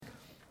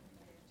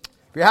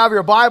If you have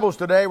your Bibles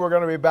today, we're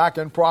going to be back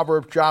in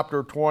Proverbs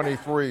chapter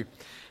 23.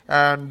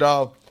 And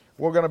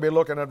we're going to be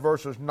looking at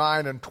verses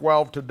 9 and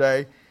 12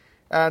 today.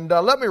 And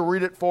let me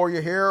read it for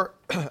you here,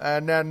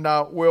 and then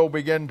we'll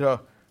begin to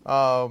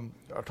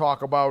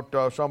talk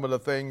about some of the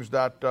things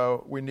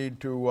that we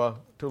need to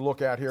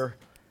look at here.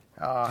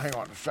 Hang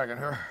on a second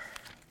here.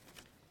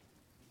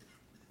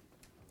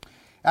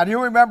 And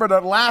you remember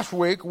that last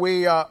week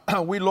we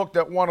looked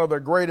at one of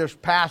the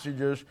greatest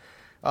passages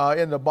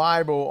in the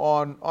Bible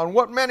on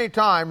what many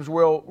times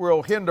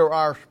will hinder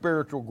our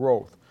spiritual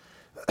growth.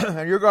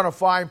 And you're going to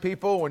find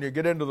people, when you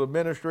get into the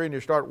ministry and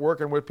you start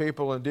working with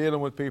people and dealing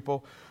with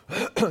people,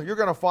 you're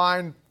going to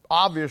find,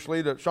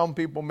 obviously, that some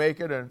people make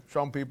it and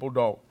some people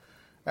don't.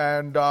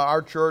 And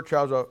our church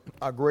has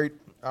a great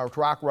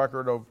track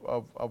record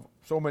of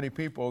so many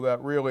people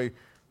that really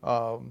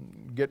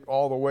get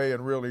all the way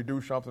and really do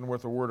something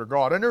with the Word of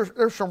God. And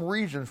there's some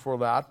reasons for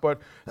that, but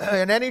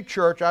in any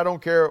church, I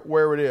don't care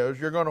where it is,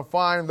 you're going to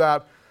find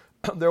that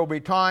there will be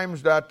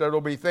times that there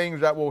will be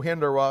things that will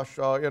hinder us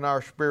in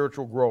our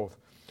spiritual growth.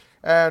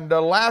 And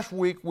last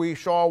week we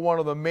saw one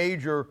of the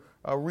major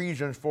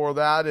reasons for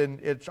that,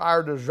 and it's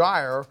our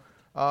desire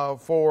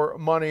for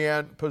money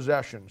and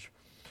possessions.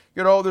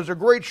 You know, there's a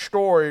great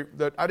story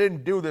that I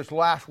didn't do this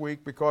last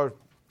week because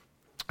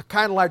I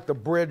kind of like to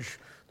bridge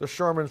the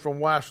sermons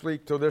from last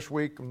week to this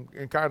week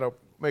and kind of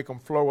make them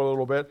flow a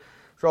little bit.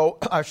 So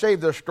I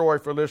saved this story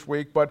for this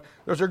week, but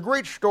there's a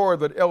great story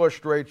that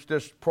illustrates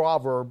this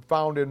proverb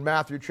found in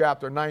Matthew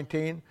chapter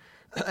 19,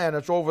 and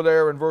it's over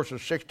there in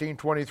verses 16,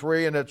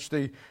 23, and it's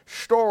the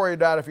story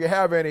that if you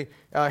have any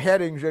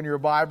headings in your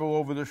Bible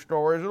over the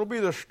stories, it'll be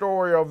the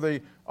story of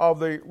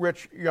the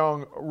rich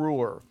young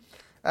ruler.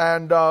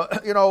 And,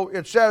 you know,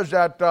 it says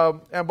that,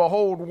 and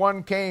behold,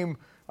 one came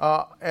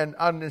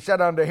and said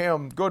unto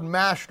him, Good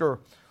master,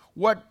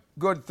 what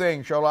good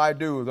thing shall I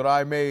do that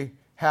I may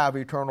have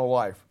eternal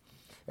life?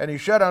 And he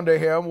said unto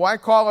him, Why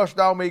callest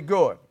thou me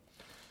good?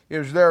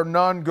 Is there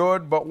none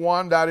good but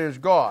one, that is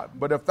God?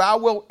 But if thou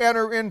wilt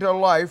enter into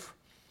life,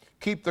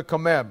 keep the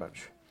commandments.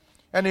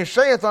 And he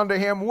saith unto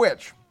him,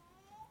 Which?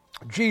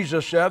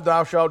 Jesus said,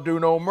 Thou shalt do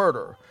no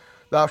murder.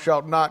 Thou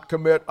shalt not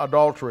commit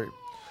adultery.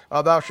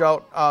 Thou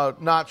shalt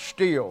not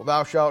steal.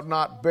 Thou shalt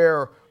not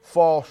bear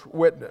false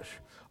witness.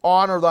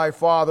 Honor thy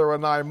father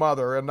and thy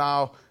mother, and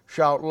thou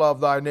shalt love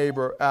thy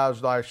neighbor as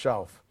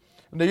thyself.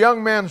 And the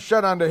young man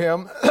said unto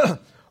him,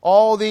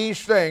 All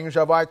these things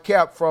have I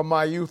kept from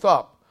my youth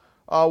up.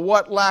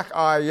 What lack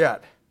I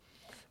yet?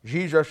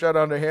 Jesus said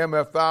unto him,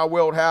 If thou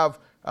wilt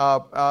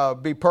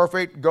be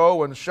perfect,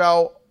 go and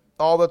sell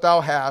all that thou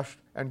hast,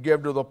 and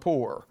give to the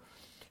poor,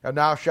 and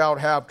thou shalt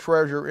have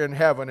treasure in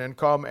heaven, and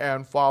come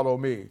and follow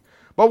me.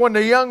 But when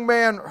the young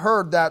man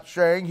heard that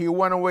saying, he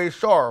went away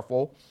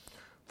sorrowful,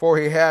 for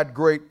he had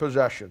great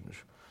possessions.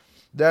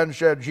 Then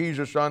said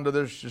Jesus unto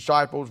his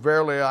disciples,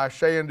 Verily I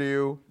say unto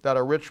you, that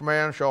a rich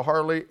man shall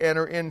hardly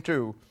enter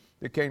into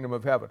the kingdom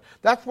of heaven.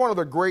 That's one of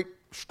the great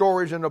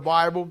stories in the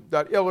Bible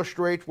that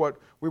illustrates what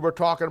we were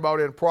talking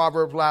about in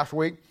Proverbs last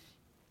week.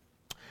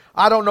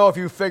 I don't know if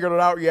you figured it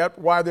out yet,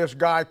 why this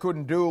guy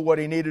couldn't do what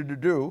he needed to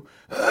do,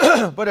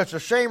 but it's the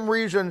same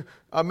reason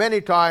many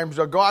times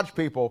God's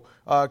people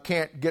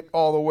can't get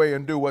all the way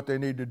and do what they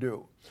need to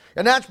do.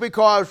 And that's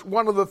because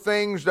one of the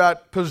things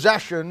that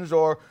possessions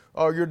or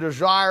your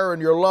desire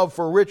and your love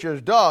for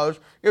riches does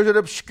is it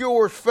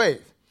obscures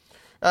faith.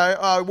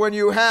 When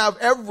you have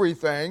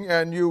everything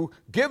and you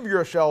give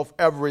yourself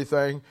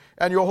everything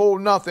and you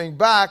hold nothing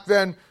back,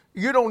 then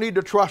you don't need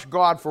to trust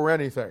God for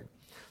anything.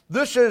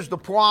 This is the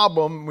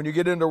problem when you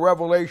get into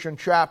Revelation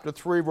chapter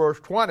 3, verse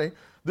 20.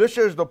 This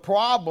is the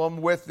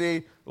problem with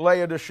the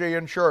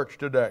Laodicean church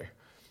today.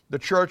 The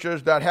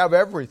churches that have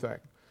everything.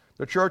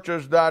 The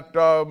churches that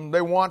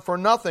they want for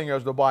nothing,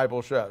 as the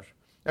Bible says.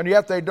 And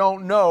yet they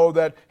don't know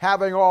that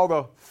having all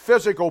the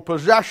physical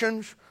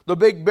possessions, the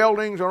big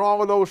buildings and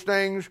all of those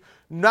things,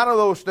 none of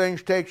those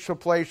things takes the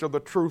place of the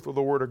truth of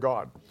the Word of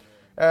God.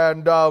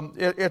 And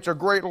it's a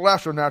great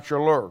lesson that you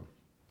learn.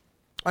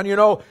 And you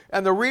know,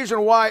 and the reason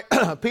why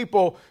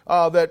people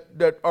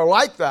that are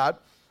like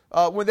that,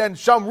 when then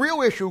some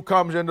real issue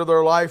comes into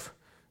their life,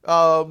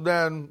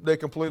 then they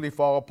completely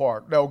fall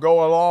apart. They'll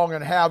go along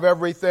and have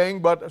everything,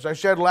 but as I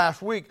said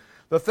last week,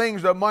 the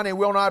things that money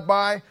will not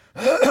buy,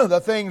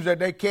 the things that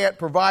they can't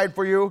provide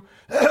for you,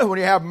 when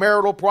you have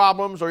marital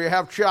problems or you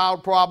have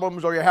child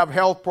problems or you have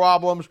health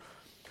problems,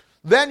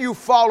 then you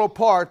fall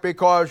apart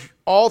because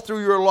all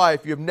through your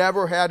life you've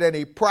never had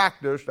any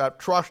practice at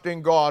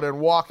trusting God and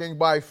walking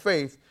by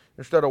faith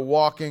instead of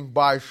walking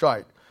by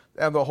sight.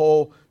 And the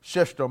whole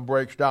system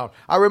breaks down.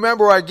 I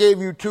remember I gave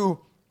you two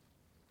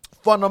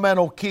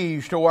fundamental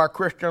keys to our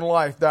Christian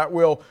life that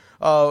will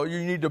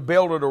you need to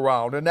build it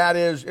around. And that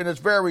is, and it's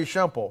very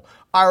simple,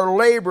 our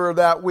labor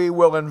that we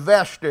will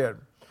invest in.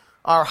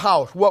 Our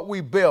house, what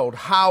we build,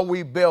 how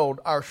we build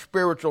our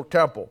spiritual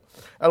temple.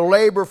 A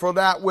labor for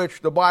that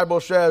which the Bible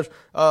says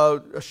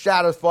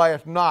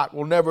satisfieth not,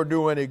 will never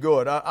do any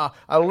good.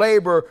 A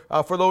labor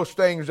for those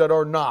things that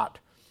are not.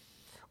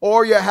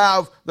 Or you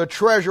have the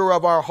treasure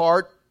of our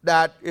heart,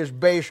 that is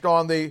based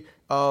on the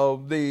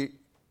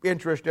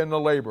interest in the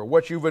labor,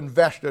 what you've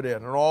invested in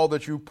and all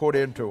that you put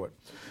into it.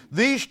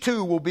 These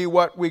two will be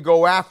what we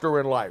go after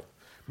in life.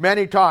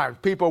 Many times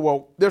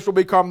this will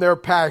become their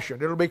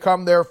passion. It'll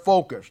become their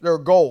focus, their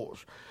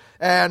goals.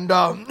 And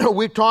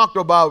we talked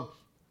about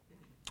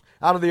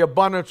out of the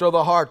abundance of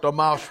the heart, the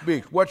mouth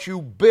speaks. What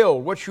you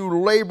build, what you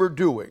labor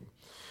doing.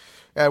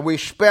 And we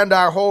spend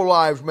our whole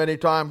lives many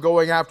times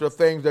going after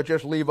things that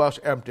just leave us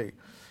empty.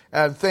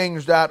 And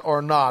things that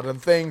are not.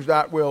 And things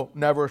that will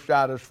never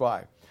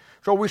satisfy.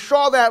 So we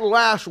saw that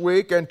last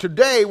week. And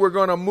today we're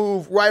going to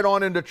move right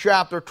on into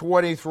chapter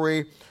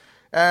 23.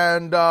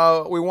 And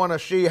we want to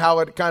see how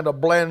it kind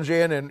of blends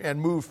in and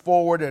moves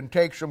forward and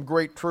takes some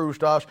great truths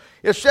to us.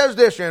 It says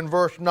this in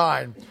verse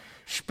 9.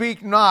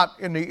 Speak not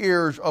in the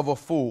ears of a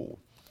fool,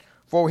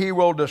 for he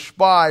will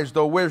despise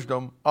the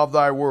wisdom of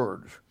thy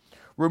words.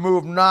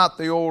 Remove not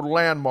the old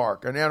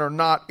landmark, and enter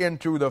not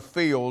into the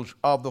fields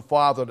of the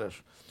fatherless.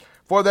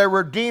 For their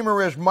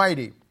Redeemer is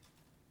mighty.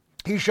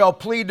 He shall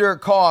plead their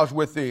cause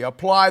with thee.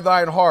 Apply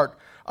thine heart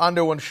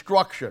unto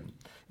instruction,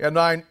 and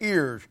thine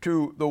ears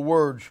to the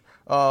words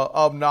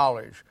of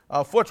knowledge.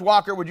 Foots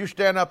Walker, would you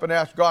stand up and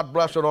ask God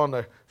bless it on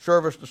the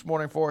service this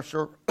morning for us,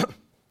 sir?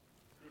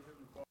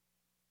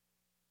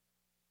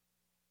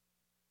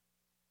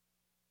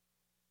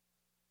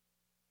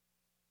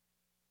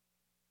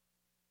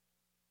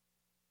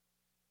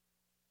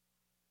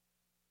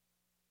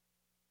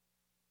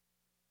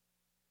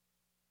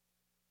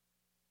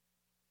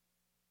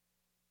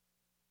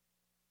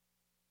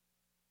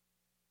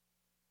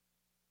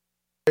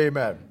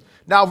 Amen.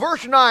 Now,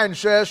 verse 9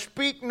 says,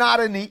 Speak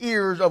not in the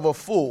ears of a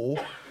fool,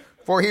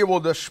 for he will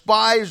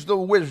despise the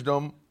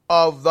wisdom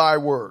of thy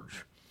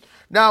words.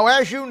 Now,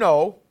 as you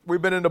know,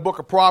 we've been in the book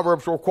of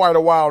Proverbs for quite a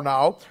while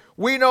now.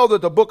 We know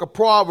that the book of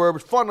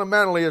Proverbs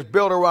fundamentally is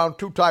built around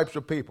two types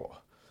of people,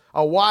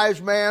 a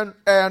wise man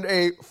and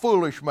a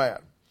foolish man.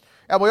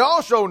 And we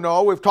also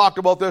know, we've talked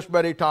about this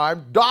many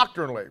times,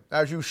 doctrinally,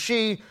 as you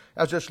see,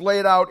 as it's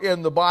laid out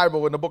in the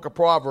Bible, in the book of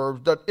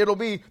Proverbs, that it'll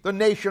be the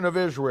nation of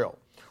Israel.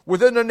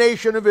 Within the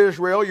nation of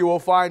Israel, you will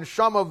find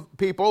some of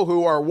people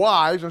who are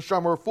wise and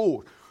some are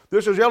fools.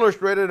 This is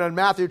illustrated in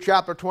Matthew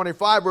chapter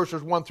 25,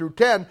 verses 1 through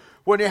 10,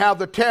 when you have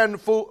the 10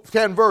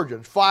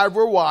 virgins. 5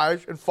 were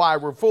wise and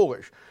 5 were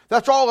foolish.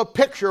 That's all a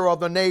picture of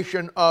the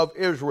nation of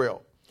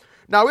Israel.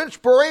 Now,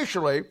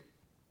 inspirationally,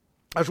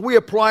 as we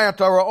apply it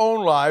to our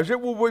own lives, it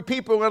will be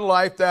people in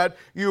life that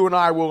you and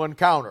I will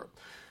encounter.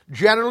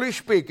 Generally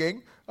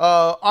speaking,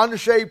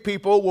 unsaved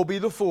people will be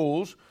the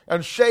fools,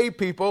 and saved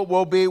people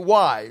will be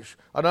wise.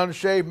 An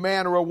unsaved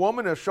man or a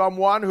woman is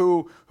someone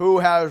who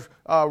has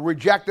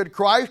rejected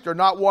Christ or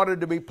not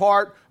wanted to be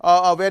part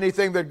of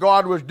anything that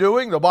God was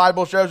doing. The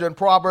Bible says in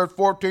Proverbs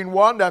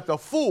 14:1 that the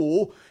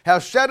fool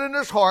has said in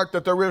his heart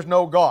that there is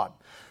no God.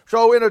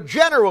 So in a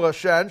general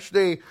sense,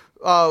 the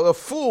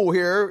fool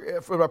here,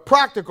 from a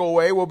practical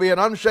way, will be an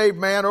unsaved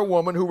man or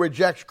woman who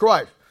rejects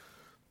Christ.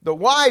 The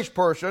wise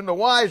person, the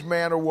wise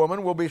man or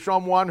woman, will be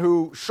someone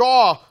who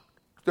saw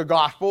the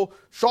gospel,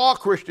 saw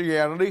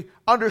Christianity,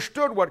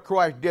 understood what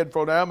Christ did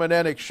for them, and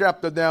then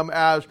accepted them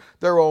as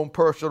their own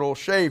personal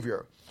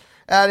Savior.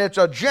 And it's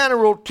a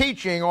general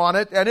teaching on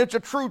it, and it's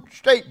a true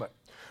statement.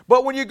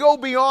 But when you go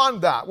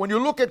beyond that, when you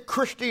look at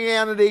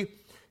Christianity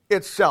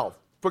itself,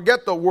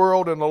 forget the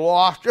world and the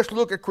lost, just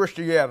look at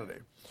Christianity.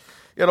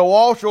 It'll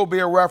also be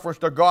a reference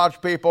to God's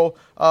people,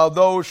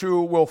 those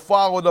who will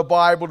follow the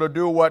Bible to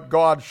do what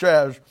God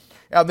says,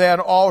 and then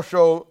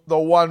also the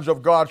ones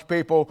of God's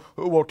people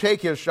who will take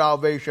His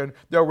salvation.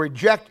 They'll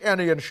reject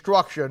any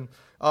instruction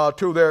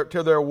to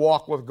their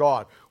walk with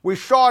God. We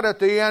saw it at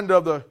the end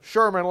of the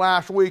sermon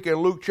last week in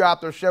Luke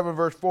chapter 7,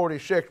 verse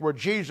 46, where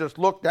Jesus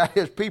looked at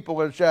His people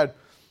and said,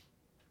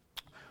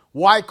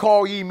 Why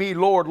call ye me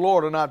Lord,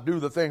 Lord, and not do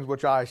the things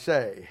which I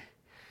say?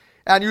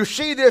 And you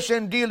see this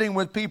in dealing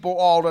with people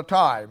all the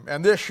time.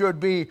 And this should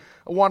be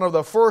one of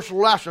the first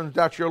lessons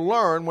that you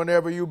learn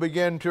whenever you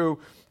begin to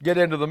get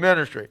into the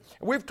ministry.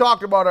 We've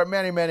talked about it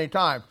many, many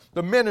times.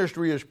 The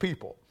ministry is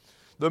people.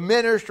 The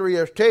ministry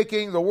is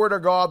taking the Word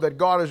of God that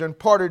God has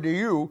imparted to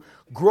you,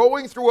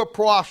 growing through a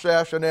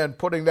process, and then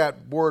putting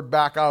that Word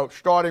back out,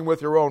 starting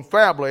with your own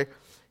family,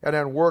 and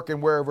then working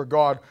wherever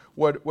God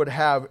would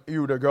have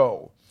you to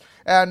go.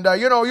 And,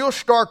 you'll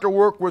start to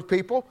work with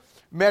people.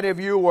 Many of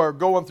you are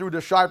going through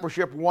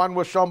discipleship 1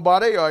 with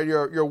somebody, or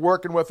you're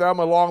working with them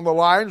along the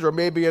lines, or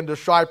maybe in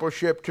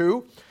discipleship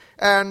 2.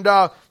 And,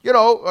 or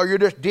you're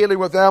just dealing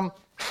with them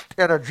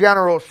in a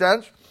general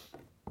sense.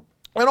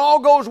 And all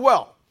goes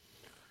well.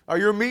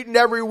 You're meeting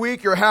every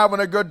week, you're having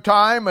a good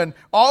time, and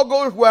all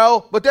goes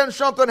well, but then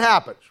something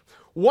happens.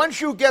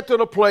 Once you get to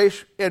the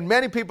place, in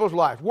many people's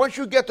lives, once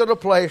you get to the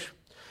place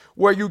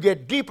where you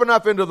get deep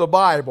enough into the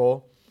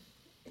Bible,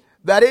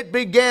 that it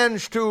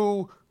begins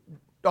to,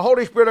 the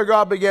Holy Spirit of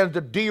God begins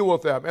to deal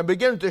with them and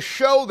begins to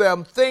show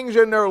them things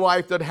in their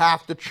life that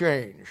have to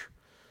change.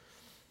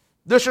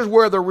 This is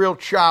where the real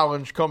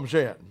challenge comes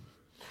in.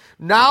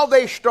 Now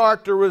they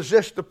start to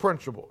resist the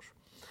principles.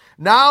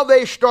 Now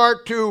they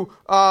start to,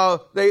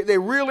 they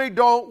really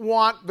don't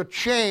want the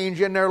change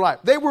in their life.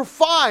 They were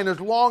fine as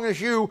long as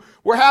you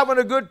were having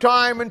a good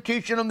time and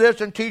teaching them this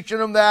and teaching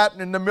them that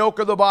and the milk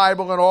of the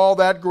Bible and all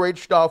that great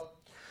stuff.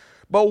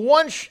 But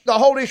once the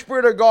Holy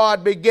Spirit of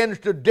God begins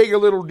to dig a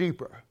little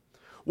deeper,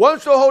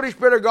 once the Holy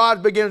Spirit of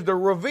God begins to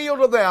reveal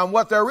to them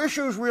what their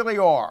issues really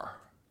are,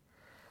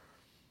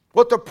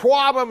 what the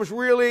problems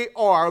really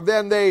are,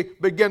 then they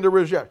begin to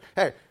resist.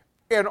 Hey,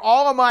 in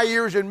all of my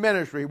years in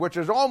ministry, which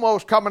is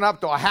almost coming up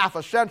to a half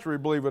a century,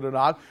 believe it or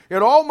not,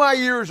 in all my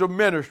years of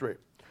ministry,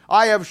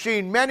 I have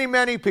seen many,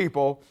 many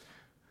people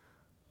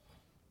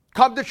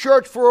come to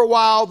church for a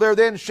while, they're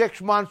then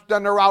 6 months,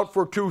 then they're out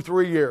for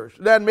 2-3 years.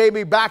 Then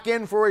maybe back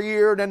in for a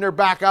year, then they're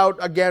back out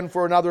again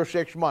for another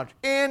 6 months.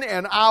 In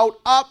and out,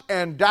 up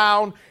and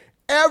down,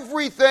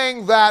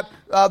 everything that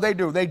they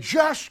do. They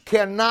just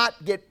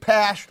cannot get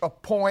past a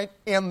point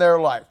in their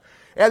life.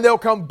 And they'll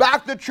come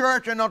back to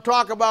church and they'll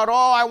talk about, oh,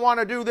 I want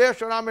to do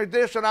this and I'm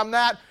this and I'm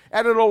that.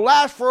 And it'll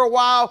last for a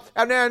while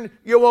and then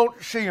you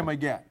won't see them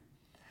again.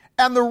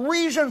 And the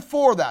reason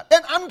for that,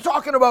 and I'm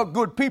talking about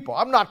good people.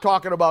 I'm not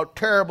talking about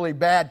terribly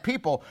bad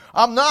people.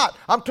 I'm not.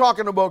 I'm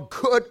talking about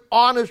good,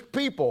 honest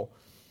people.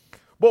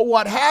 But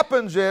what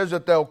happens is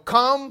that they'll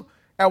come,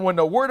 and when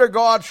the Word of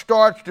God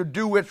starts to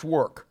do its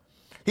work,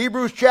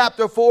 Hebrews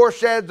chapter 4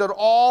 says that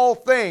all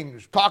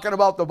things, talking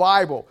about the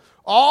Bible,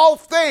 all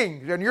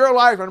things in your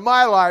life and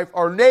my life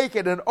are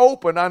naked and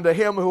open unto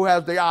him who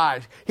has the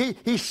eyes.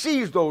 He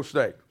sees those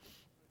things.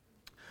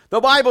 The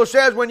Bible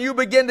says when you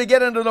begin to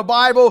get into the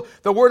Bible,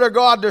 the Word of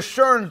God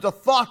discerns the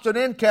thoughts and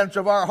intents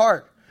of our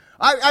heart.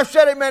 I've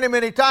said it many,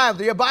 many times.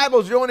 The Bible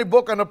is the only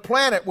book on the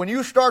planet. When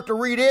you start to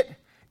read it,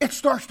 it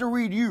starts to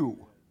read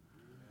you.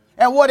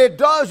 And what it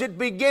does, it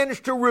begins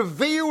to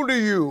reveal to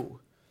you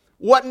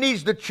what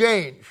needs to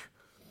change.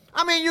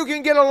 I mean, you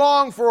can get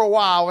along for a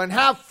while and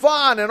have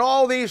fun and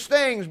all these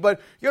things, but,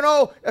 you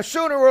know,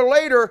 sooner or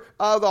later,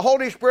 the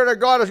Holy Spirit of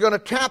God is going to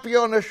tap you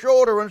on the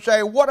shoulder and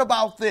say, what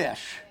about this?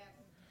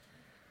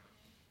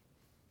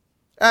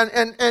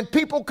 And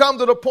people come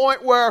to the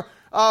point where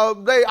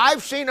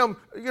I've seen them,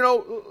 you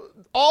know,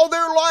 all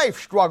their life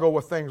struggle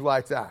with things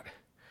like that.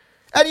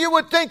 And you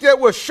would think that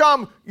was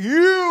some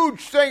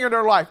huge thing in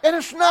their life. And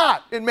it's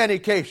not in many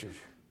cases.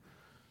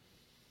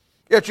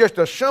 It's just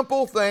a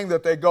simple thing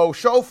that they go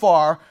so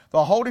far,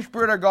 the Holy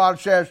Spirit of God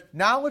says,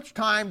 now it's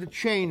time to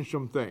change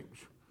some things.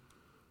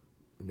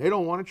 And they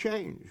don't want to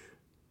change.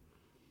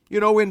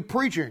 You know, in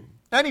preaching,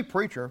 any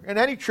preacher, in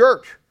any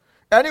church,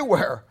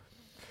 anywhere,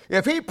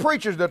 if he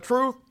preaches the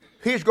truth,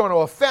 he's going to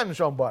offend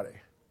somebody.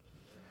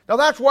 Now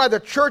that's why the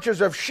churches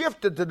have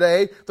shifted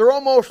today. They're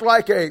almost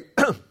like a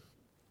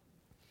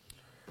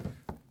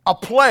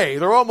play.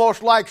 They're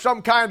almost like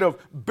some kind of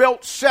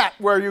built set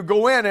where you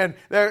go in and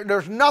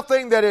there's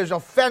nothing that is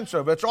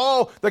offensive. It's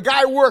all, the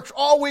guy works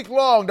all week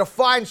long to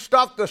find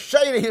stuff to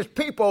say to his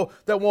people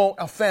that won't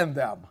offend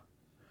them.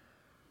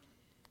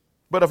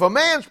 But if a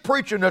man's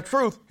preaching the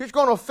truth, he's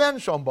going to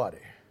offend somebody.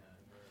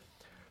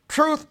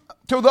 Truth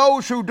to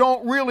those who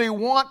don't really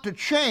want to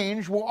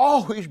change will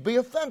always be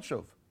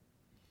offensive.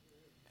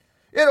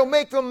 It'll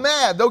make them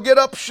mad. They'll get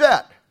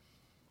upset.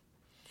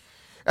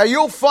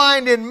 You'll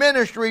find in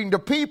ministering to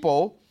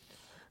people,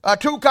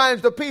 two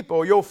kinds of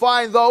people. You'll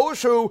find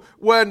those who,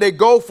 when they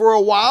go for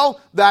a while,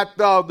 that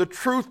the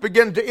truth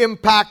begins to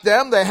impact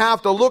them. They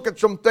have to look at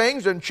some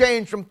things and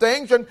change some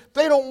things, and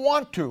they don't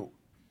want to.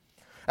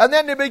 And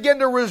then they begin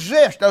to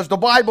resist, as the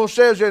Bible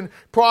says in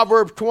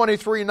Proverbs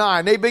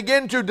 23:9. They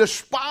begin to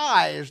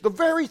despise the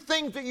very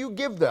things that you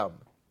give them.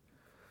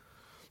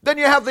 Then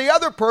you have the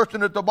other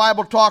person that the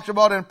Bible talks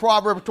about in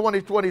Proverbs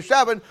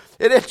 20:27,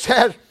 and it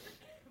says,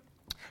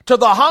 to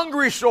the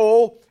hungry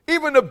soul,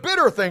 even the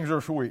bitter things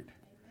are sweet.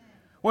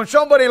 When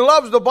somebody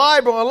loves the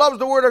Bible and loves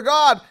the Word of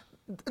God,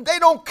 they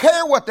don't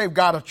care what they've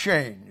got to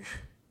change.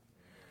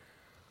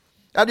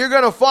 And you're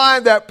going to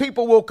find that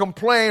people will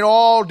complain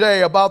all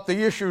day about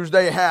the issues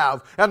they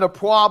have and the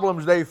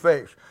problems they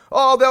face.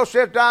 Oh, they'll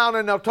sit down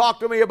and they'll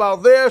talk to me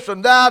about this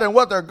and that and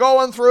what they're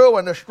going through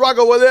and the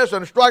struggle with this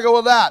and the struggle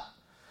with that.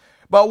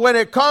 But when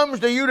it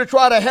comes to you to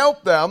try to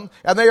help them,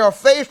 and they are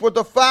faced with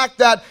the fact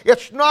that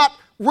it's not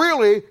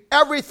really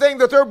everything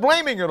that they're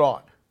blaming it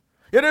on.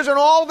 It isn't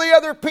all the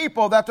other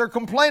people that they're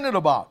complaining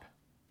about.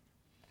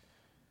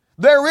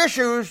 Their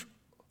issues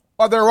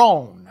are their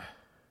own.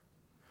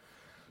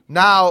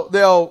 Now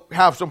they'll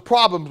have some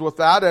problems with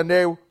that and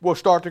they will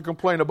start to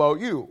complain about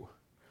you.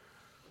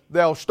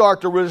 They'll start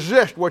to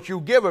resist what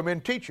you give them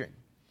in teaching.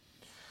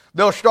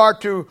 They'll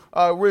start to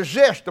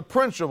resist the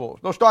principles.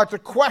 They'll start to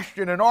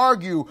question and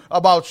argue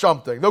about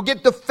something. They'll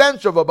get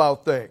defensive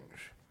about things.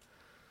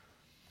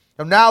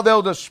 And now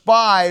they'll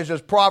despise,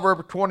 as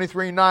Proverbs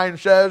 23:9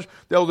 says,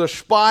 they'll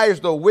despise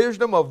the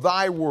wisdom of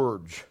thy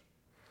words.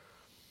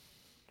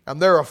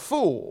 And they're a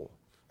fool,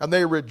 and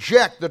they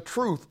reject the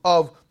truth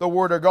of the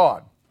Word of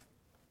God.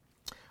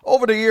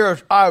 Over the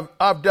years,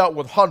 I've dealt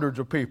with hundreds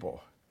of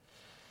people.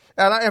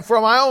 And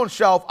for my own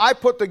self, I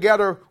put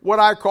together what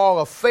I call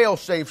a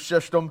fail-safe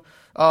system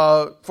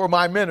for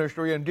my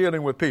ministry in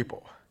dealing with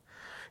people.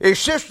 A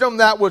system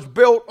that was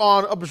built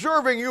on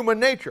observing human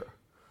nature,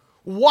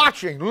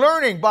 watching,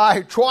 learning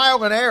by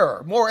trial and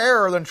error, more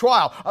error than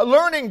trial,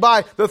 learning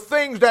by the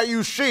things that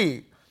you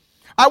see.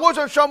 I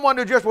wasn't someone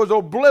who just was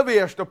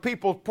oblivious to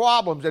people's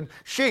problems and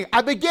seeing.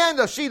 I began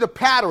to see the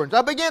patterns.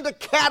 I began to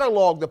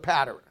catalog the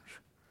patterns.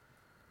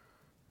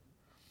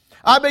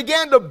 I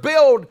began to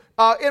build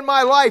in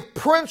my life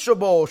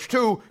principles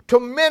to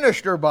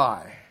minister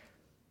by.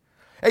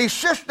 A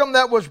system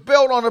that was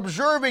built on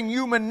observing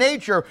human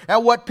nature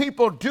and what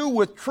people do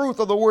with truth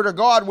of the Word of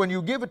God when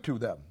you give it to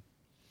them.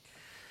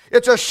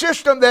 It's a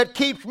system that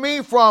keeps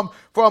me from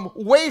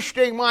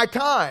wasting my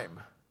time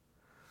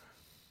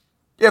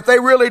if they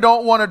really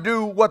don't want to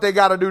do what they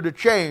got to do to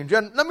change.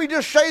 And let me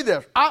just say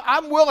this.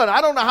 I'm willing.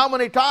 I don't know how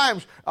many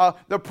times.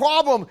 The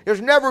problem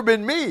has never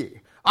been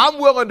me. I'm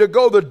willing to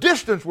go the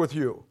distance with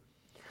you.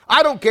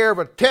 I don't care if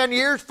it's 10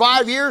 years,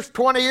 5 years,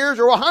 20 years,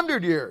 or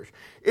 100 years.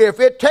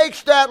 If it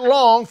takes that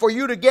long for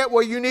you to get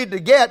what you need to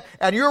get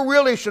and you're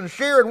really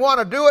sincere and want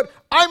to do it,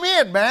 I'm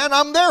in, man.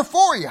 I'm there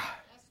for you.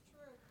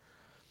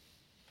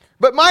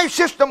 But my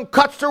system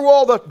cuts through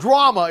all the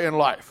drama in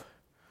life.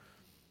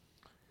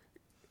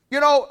 You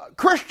know,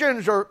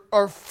 Christians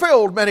are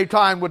filled many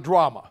times with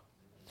drama.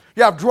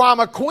 You have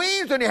drama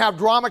queens and you have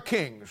drama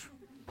kings.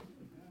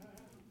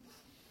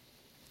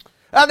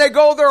 And they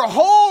go their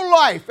whole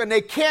life and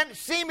they can't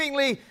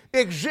seemingly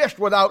exist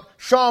without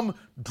some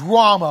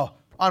drama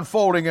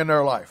unfolding in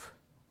their life.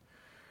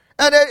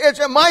 And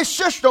my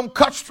system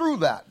cuts through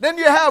that. Then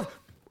you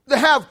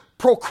have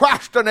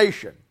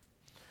procrastination.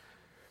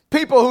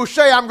 People who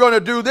say, I'm going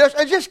to do this,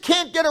 and just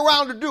can't get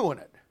around to doing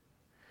it.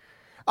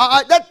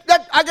 I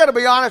got to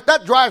be honest,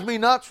 that drives me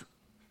nuts.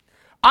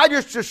 I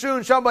just as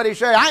soon somebody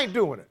say, I ain't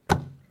doing it.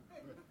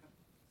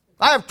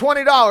 I have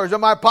 $20 in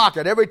my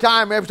pocket every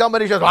time if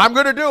somebody says, I'm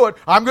going to do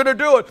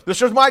it,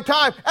 this is my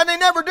time, and they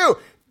never do.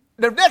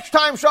 The next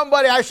time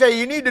somebody, I say,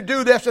 you need to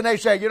do this, and they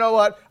say, you know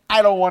what,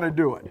 I don't want to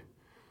do it.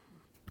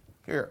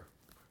 Here,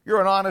 you're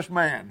an honest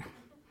man.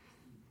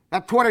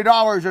 That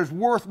 $20 is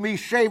worth me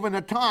saving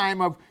the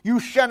time of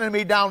you sending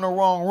me down the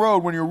wrong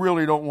road when you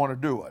really don't want to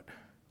do it.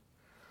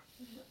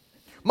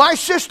 My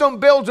system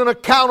builds an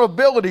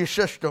accountability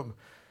system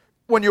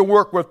when you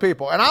work with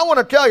people. And I want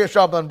to tell you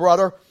something,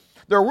 brother.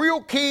 The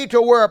real key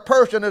to where a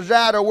person is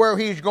at or where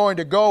he's going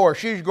to go or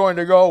she's going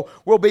to go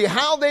will be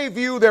how they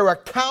view their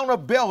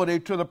accountability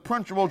to the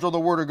principles of the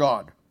Word of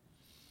God.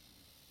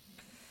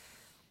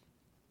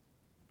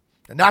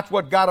 And that's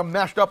what got them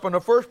messed up in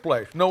the first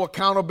place. No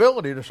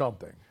accountability to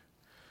something.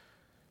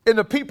 In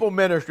the people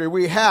ministry,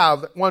 we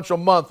have once a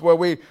month where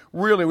we've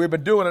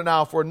been doing it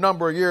now for a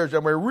number of years,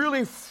 and we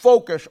really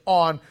focus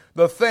on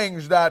the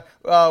things that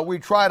we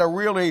try to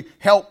really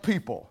help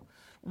people.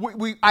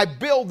 I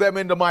build them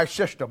into my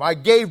system. I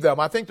gave them,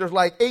 I think there's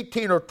like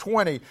 18 or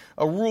 20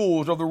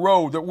 rules of the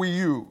road that we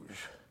use.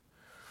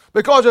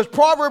 Because as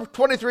Proverbs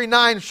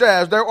 23:9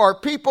 says, there are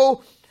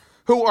people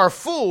who are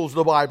fools,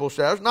 the Bible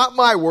says, not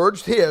my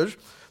words, his,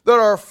 that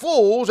are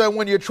fools, and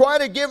when you try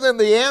to give them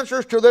the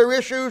answers to their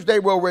issues, they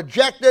will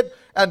reject it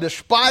and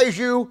despise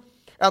you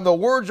and the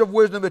words of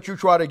wisdom that you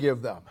try to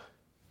give them.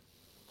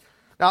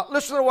 Now,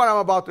 listen to what I'm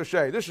about to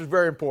say. This is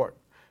very important.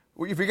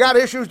 If you got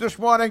issues this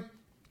morning,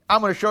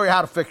 I'm going to show you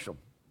how to fix them.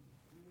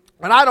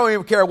 And I don't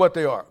even care what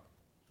they are.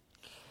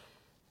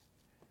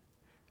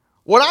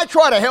 When I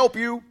try to help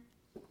you,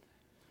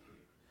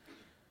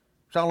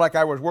 sound like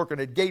I was working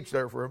at Gates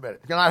there for a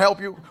minute. Can I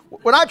help you?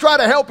 When I try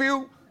to help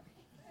you,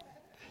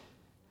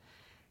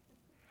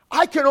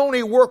 I can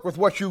only work with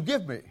what you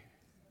give me.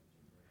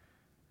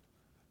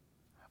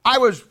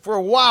 For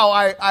a while,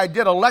 I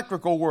did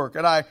electrical work,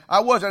 and I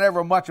wasn't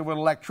ever much of an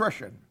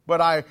electrician,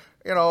 but I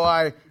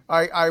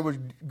was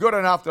good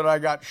enough that I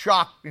got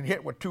shocked and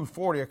hit with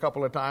 240 a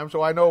couple of times,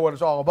 so I know what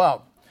it's all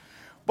about.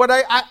 But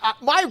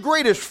my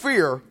greatest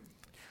fear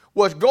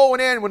was going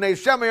in when they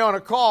sent me on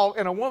a call,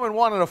 and a woman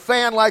wanted a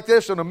fan like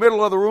this in the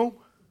middle of the room.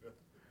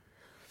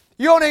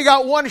 You only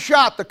got one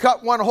shot to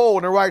cut one hole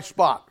in the right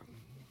spot.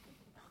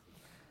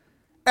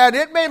 And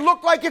it may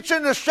look like it's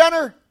in the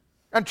center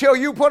until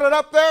you put it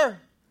up there,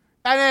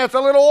 and then it's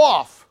a little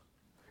off.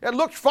 It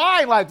looks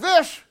fine like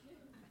this,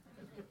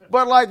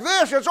 but like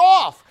this, it's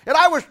off. And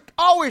I was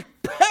always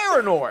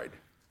paranoid.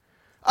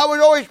 I was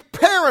always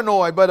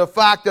paranoid by the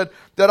fact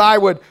that I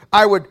would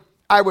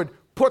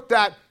put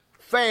that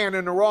fan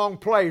in the wrong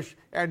place,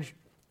 and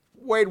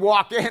Wade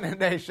walk in and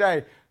they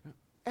say,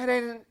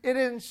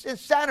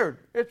 it's centered.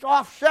 It's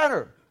off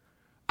center.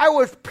 I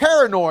was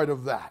paranoid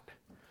of that.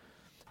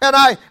 And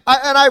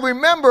I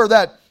remember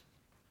that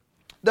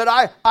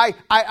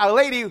a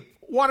lady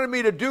wanted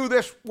me to do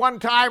this one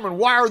time and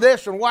wire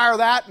this and wire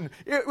that, and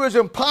it was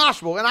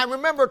impossible. And I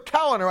remember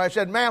telling her, I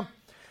said, ma'am,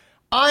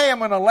 I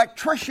am an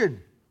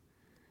electrician.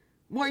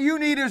 What you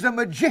need is a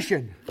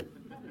magician.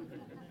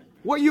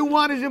 What you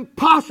want is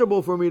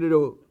impossible for me to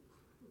do.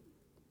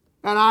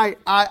 And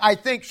I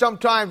think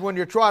sometimes when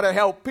you try to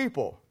help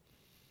people,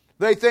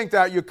 They think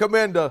that you come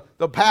into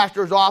the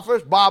pastor's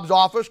office, Bob's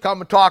office,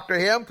 come and talk to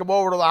him, come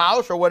over to the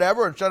house or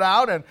whatever and sit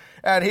down,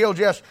 and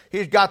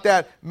he's got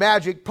that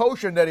magic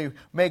potion that he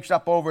makes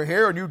up over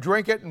here, and you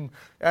drink it, and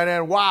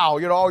then, wow,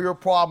 all your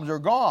problems are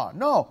gone.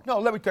 No,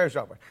 let me tell you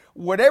something.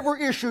 Whatever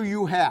issue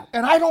you have,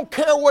 and I don't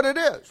care what it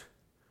is,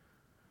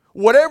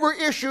 whatever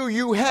issue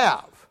you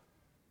have,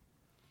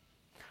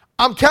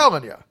 I'm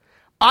telling you,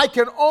 I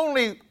can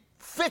only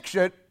fix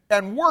it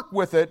and work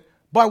with it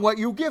by what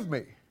you give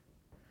me.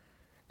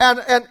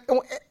 And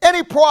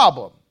any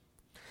problem,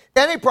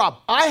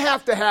 I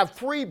have to have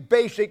 3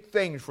 basic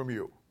things from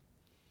you.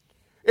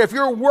 If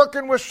you're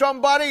working with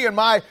somebody in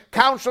my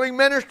counseling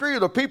ministry or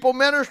the people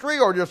ministry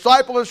or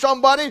discipling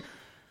somebody,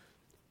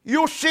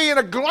 you'll see in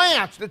a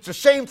glance it's the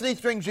same 3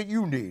 things that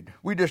you need.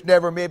 We just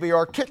never maybe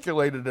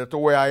articulated it the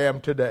way I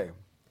am today.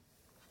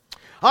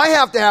 I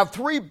have to have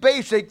 3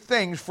 basic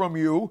things from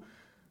you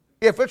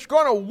if it's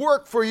going to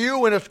work for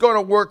you and it's going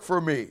to work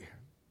for me.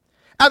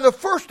 And the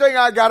first thing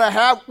we got to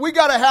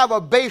have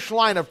a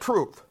baseline of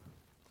truth.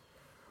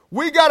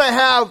 We got to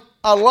have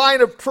a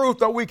line of truth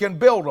that we can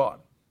build on.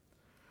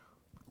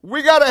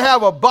 We got to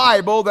have a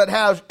Bible that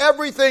has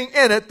everything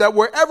in it, that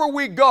wherever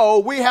we go,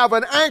 we have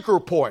an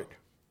anchor point.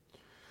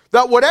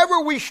 That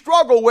whatever we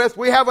struggle with,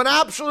 we have an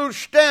absolute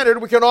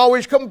standard we can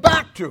always come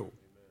back to.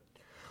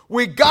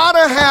 We got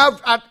to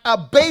have a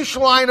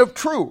baseline of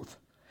truth,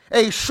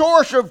 a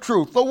source of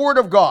truth, the Word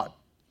of God.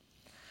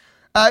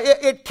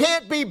 It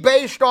can't be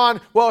based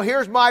on, well,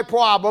 here's my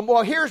problem.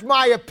 Well, here's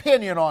my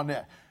opinion on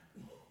that.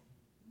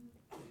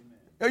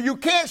 You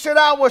can't sit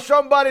down with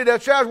somebody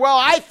that says, well,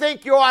 I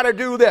think you ought to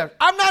do this.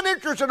 I'm not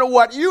interested in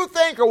what you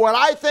think or what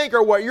I think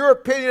or what your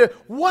opinion is.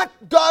 What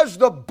does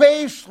the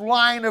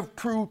baseline of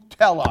truth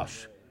tell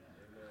us?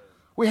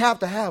 We have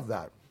to have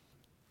that.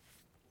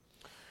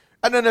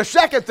 And then the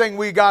second thing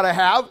we got to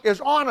have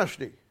is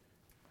honesty.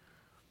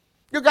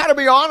 You got to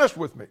be honest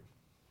with me.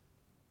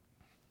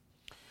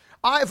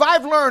 If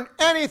I've learned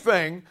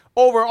anything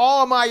over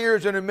all of my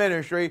years in the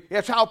ministry,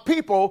 it's how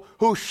people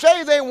who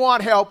say they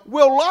want help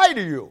will lie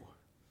to you.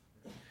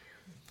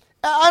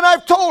 And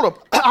I've told them,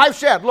 I've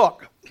said,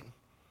 look,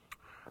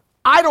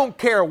 I don't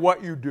care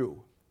what you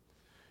do.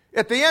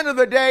 At the end of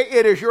the day,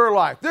 it is your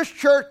life. This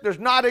church does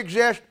not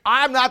exist.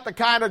 I'm not the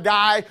kind of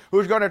guy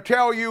who's going to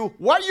tell you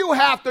what you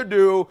have to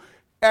do.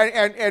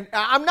 And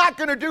I'm not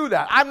going to do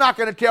that. I'm not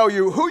going to tell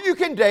you who you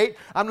can date.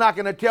 I'm not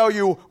going to tell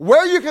you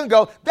where you can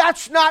go.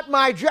 That's not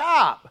my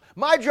job.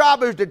 My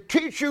job is to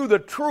teach you the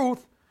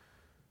truth.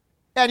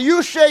 And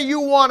you say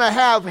you want to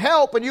have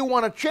help and you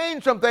want to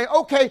change something.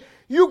 Okay,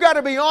 you got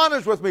to be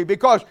honest with me,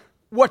 because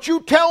what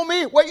you tell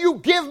me, what you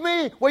give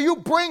me, what you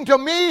bring to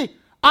me,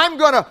 I'm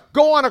going to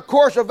go on a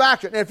course of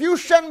action. And if you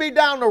send me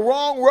down the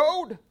wrong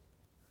road,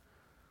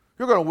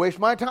 you're going to waste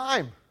my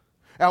time.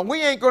 And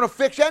we ain't going to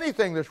fix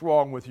anything that's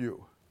wrong with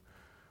you.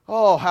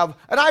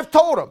 And I've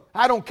told them,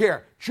 I don't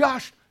care.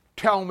 Just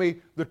tell me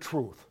the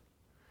truth.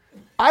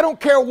 I don't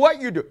care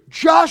what you do.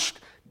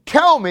 Just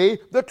tell me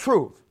the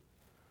truth.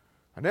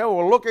 And they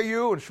will look at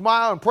you and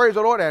smile and praise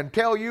the Lord and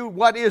tell you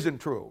what isn't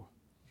true.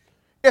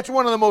 It's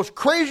one of the most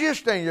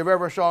craziest things you've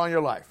ever saw in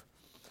your life.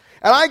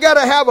 And I got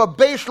to have a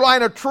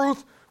baseline of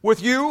truth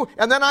with you,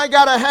 and then I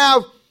got to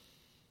have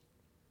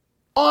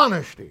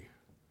honesty.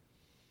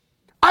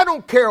 I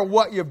don't care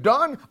what you've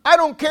done. I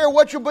don't care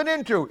what you've been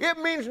into. It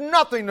means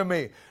nothing to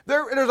me.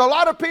 There's a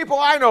lot of people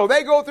I know,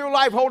 they go through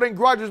life holding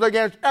grudges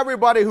against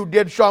everybody who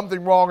did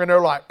something wrong in their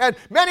life. And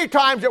many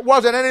times it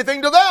wasn't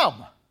anything to them.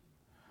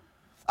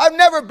 I've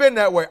never been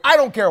that way. I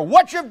don't care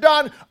what you've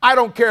done. I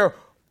don't care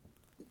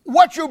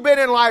what you've been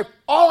in life.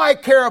 All I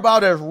care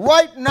about is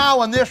right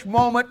now in this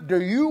moment, do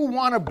you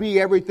want to be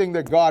everything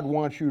that God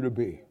wants you to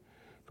be?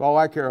 That's all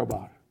I care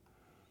about.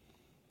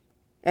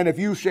 And if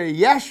you say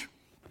yes,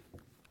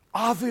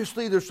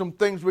 obviously there's some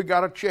things we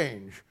got to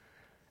change.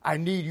 I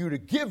need you to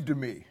give to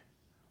me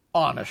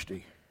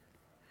honesty.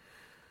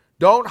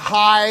 Don't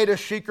hide a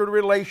secret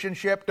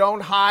relationship.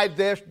 Don't hide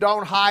this.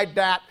 Don't hide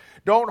that.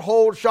 Don't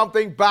hold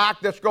something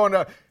back that's going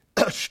to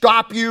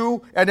stop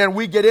you, and then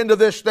we get into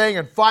this thing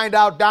and find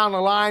out down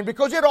the line,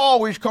 because it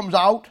always comes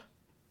out.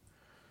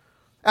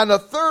 And the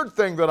third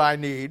thing that I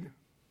need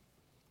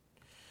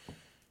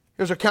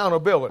is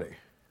accountability.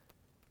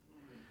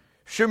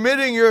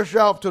 Submitting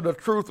yourself to the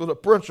truth of the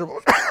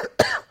principles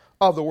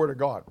of the Word of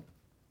God.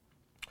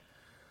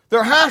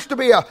 There has to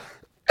be a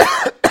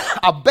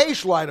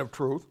baseline of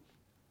truth.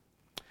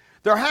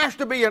 There has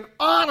to be an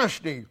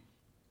honesty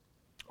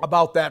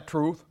about that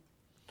truth.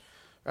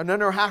 And then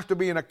there has to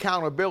be an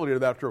accountability to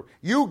that truth.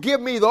 You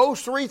give me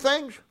those 3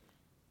 things.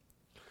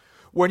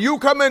 When you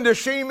come in to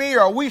see me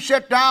or we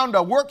sit down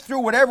to work through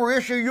whatever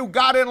issue you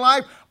got in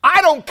life,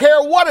 I don't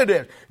care what it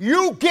is.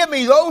 You give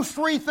me those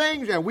 3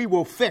 things and we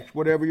will fix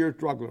whatever you're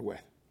struggling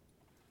with.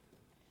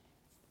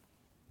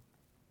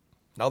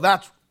 Now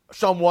that's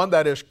someone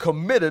that is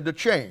committed to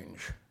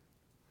change.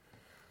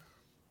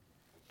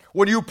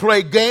 When you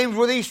play games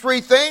with these 3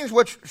 things,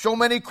 which so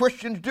many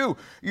Christians do,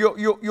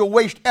 you'll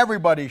waste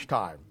everybody's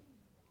time.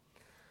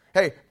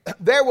 Hey,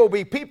 there will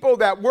be people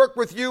that work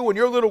with you in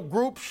your little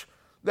groups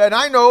then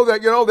I know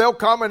that, they'll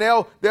come and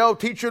they'll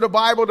teach you the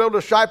Bible, they'll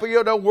disciple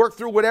you, they'll work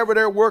through whatever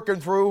they're working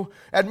through.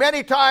 And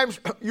many times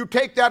you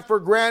take that for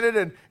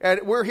granted,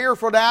 and we're here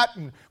for that,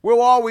 and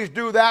we'll always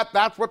do that.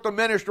 That's what the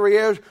ministry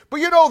is. But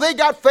they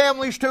got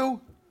families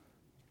too.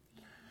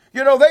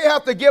 They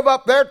have to give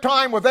up their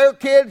time with their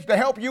kids to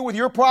help you with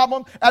your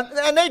problem.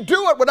 And they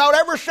do it without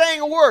ever saying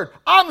a word.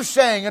 I'm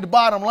saying, and the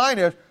bottom line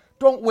is,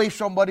 don't waste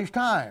somebody's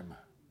time.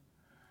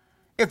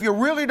 If you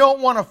really don't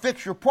want to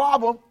fix your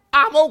problem,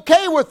 I'm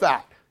okay with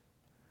that.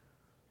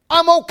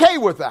 I'm okay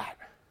with that.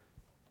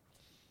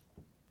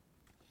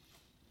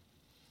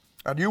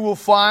 And you will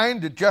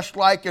find that just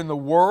like in the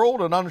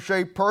world, an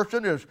unsaved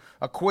person is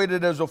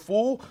acquitted as a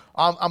fool.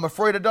 I'm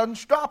afraid it doesn't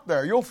stop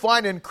there. You'll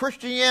find in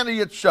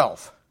Christianity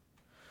itself,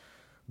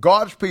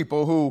 God's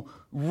people who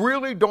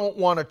really don't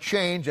want to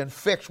change and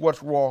fix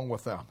what's wrong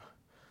with them.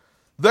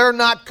 They're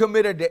not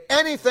committed to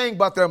anything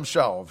but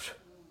themselves.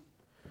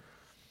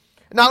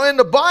 Now, in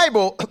the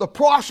Bible, the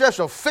process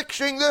of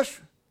fixing this,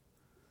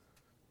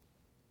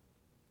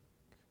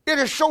 it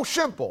is so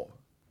simple.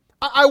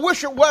 I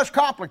wish it was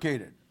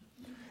complicated.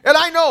 And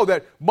I know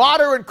that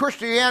modern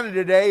Christianity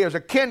today is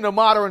akin to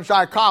modern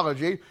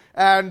psychology,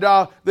 and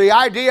the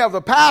idea of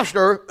the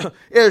pastor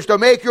is to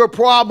make your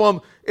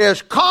problem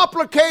as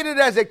complicated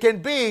as it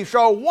can be,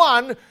 so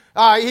one,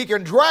 he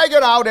can drag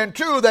it out, and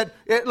two, that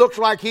it looks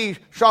like he's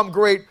some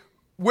great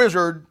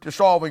wizard to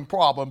solving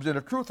problems. And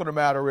the truth of the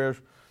matter is,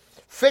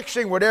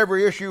 fixing whatever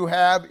issue you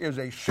have is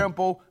a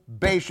simple,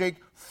 basic,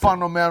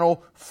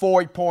 fundamental,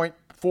 four-point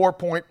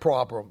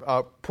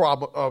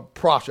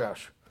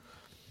process.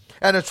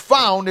 And it's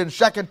found in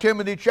 2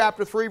 Timothy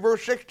chapter 3,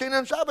 verse 16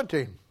 and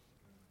 17.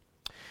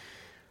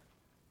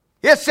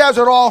 It says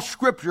that all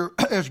Scripture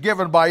is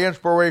given by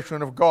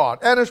inspiration of God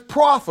and is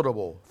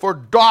profitable for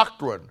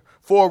doctrine,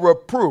 for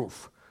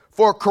reproof,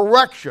 for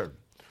correction,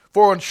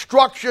 for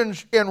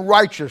instructions in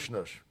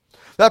righteousness,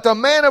 that the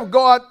man of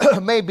God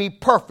may be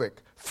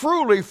perfect,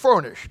 truly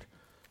furnished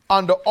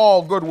unto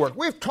all good work.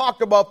 We've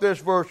talked about this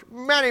verse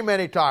many,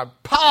 many times.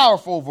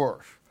 Powerful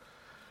verse.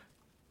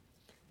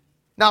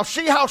 Now,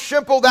 see how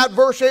simple that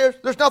verse is?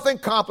 There's nothing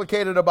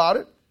complicated about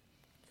it.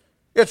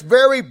 It's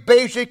very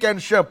basic and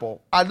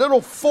simple. A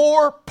little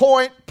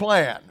 4-point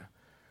plan.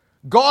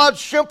 God's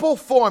simple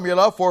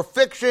formula for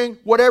fixing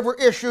whatever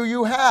issue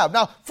you have.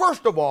 Now,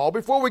 first of all,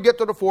 before we get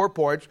to the 4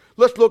 points,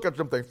 let's look at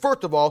something.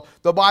 First of all,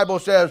 the Bible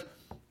says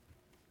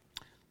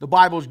the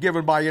Bible is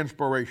given by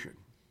inspiration.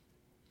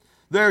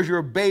 There's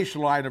your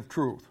baseline of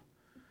truth.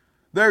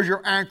 There's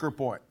your anchor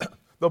point.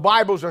 The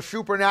Bible's a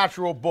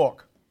supernatural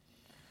book.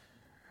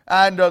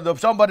 And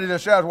somebody that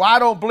says, well, I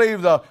don't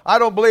believe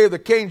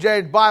the King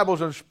James Bible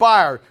is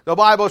inspired. The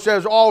Bible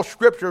says all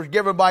Scripture is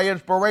given by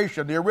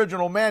inspiration. The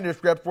original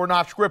manuscripts were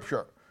not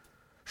Scripture.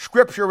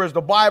 Scripture is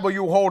the Bible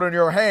you hold in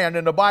your hand,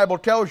 and the Bible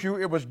tells you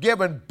it was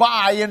given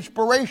by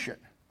inspiration.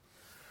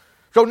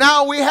 So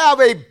now we have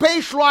a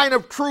baseline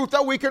of truth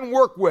that we can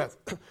work with.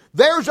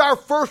 There's our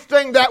first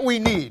thing that we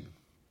need.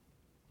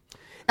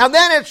 And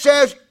then it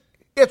says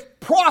it's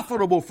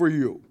profitable for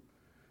you.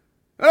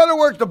 In other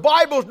words, the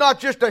Bible's not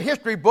just a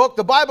history book.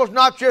 The Bible's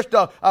not just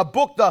a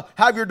book to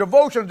have your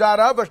devotions out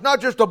of. It's not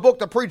just a book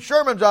to preach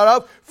sermons out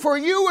of. For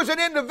you as an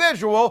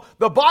individual,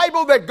 the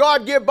Bible that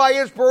God gives by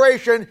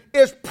inspiration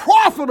is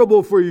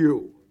profitable for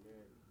you.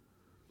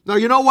 Now,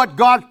 you know what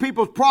God's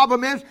people's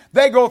problem is?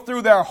 They go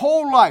through their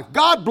whole life.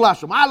 God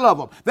bless them. I love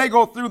them. They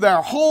go through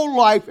their whole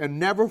life and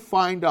never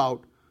find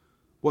out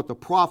what the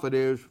profit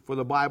is for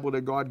the Bible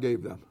that God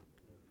gave them.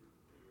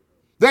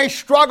 They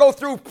struggle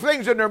through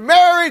things in their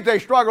marriage. They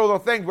struggle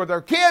with things with their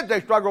kids.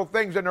 They struggle with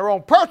things in their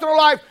own personal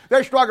life.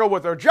 They struggle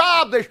with their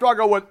job. They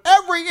struggle with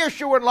every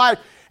issue in life.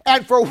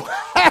 And for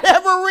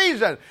whatever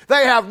reason,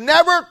 they have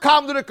never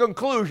come to the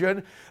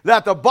conclusion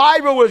that the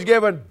Bible was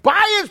given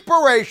by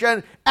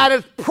inspiration and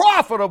is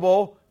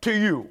profitable to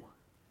you.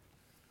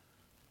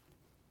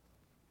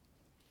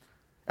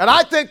 And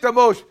I think the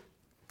most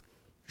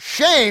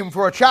shame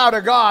for a child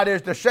of God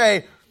is to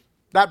say,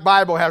 that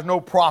Bible has no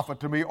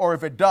profit to me, or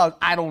if it does,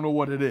 I don't know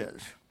what it is.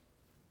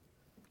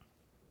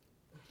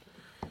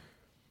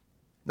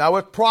 Now,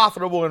 it's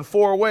profitable in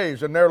 4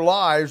 ways, and there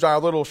lies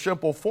our little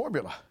simple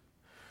formula.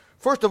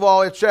 First of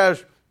all, it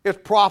says it's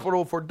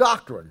profitable for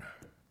doctrine.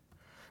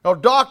 Now,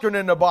 doctrine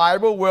in the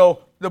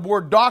Bible the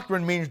word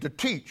doctrine means to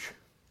teach.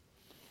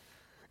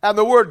 And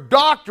the word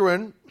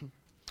doctrine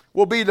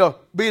will be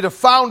the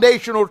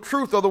foundational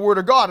truth of the Word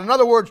of God. In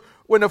other words,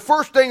 when the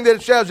first thing that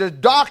it says is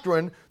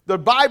doctrine, the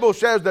Bible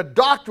says that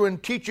doctrine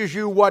teaches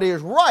you what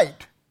is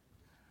right.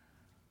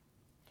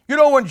 You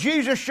know, when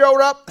Jesus showed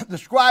up, the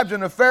scribes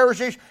and the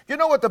Pharisees, you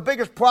know what the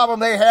biggest problem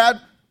they had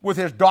with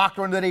his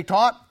doctrine that he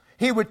taught?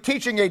 He was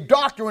teaching a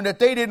doctrine that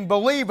they didn't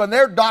believe, and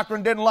their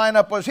doctrine didn't line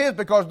up with his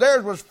because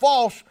theirs was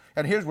false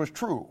and his was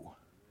true.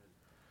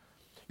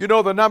 You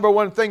know the number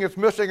one thing that's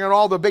missing in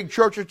all the big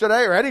churches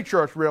today, or any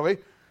church really?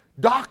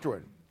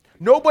 Doctrine.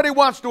 Nobody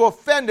wants to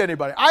offend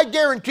anybody. I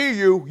guarantee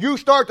you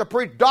start to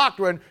preach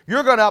doctrine,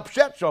 you're going to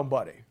upset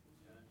somebody.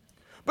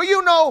 But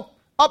you know,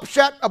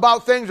 upset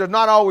about things is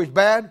not always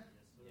bad.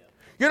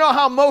 You know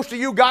how most of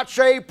you got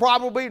saved,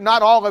 probably?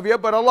 Not all of you,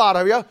 but a lot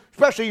of you,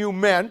 especially you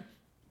men.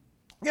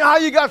 You know how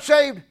you got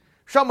saved?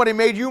 Somebody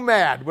made you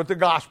mad with the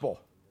gospel.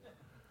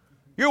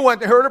 You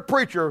went and heard a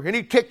preacher, and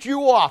he ticked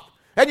you off.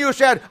 And you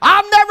said,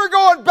 I'm never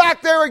going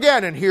back there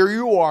again. And here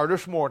you are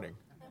this morning.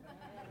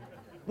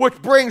 Which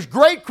brings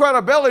great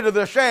credibility to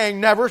the saying,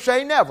 never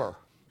say never.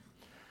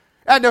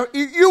 And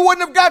you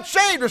wouldn't have got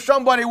saved if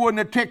somebody wouldn't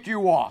have ticked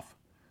you off.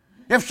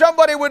 If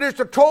somebody would have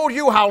just told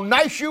you how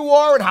nice you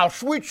are and how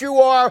sweet you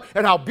are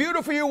and how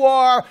beautiful you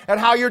are and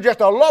how you're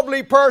just a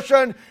lovely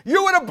person,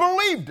 you would have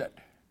believed it.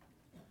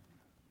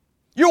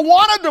 You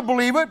wanted to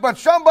believe it, but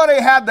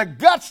somebody had the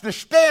guts to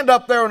stand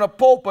up there in a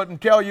pulpit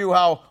and tell you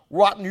how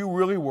rotten you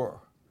really were.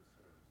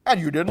 And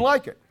you didn't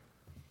like it.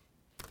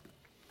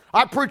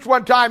 I preached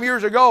one time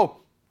years ago,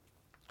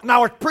 and I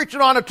was preaching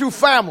on the two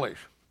families.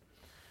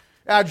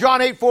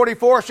 John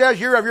 8:44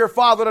 says, "You're of your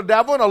father the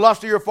devil, and the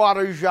lust of your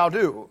father you shall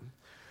do."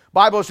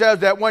 Bible says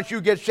that once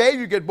you get saved,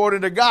 you get born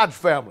into God's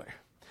family.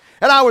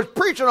 And I was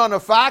preaching on the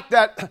fact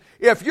that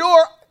if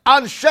you're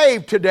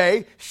unsaved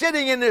today,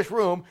 sitting in this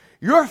room,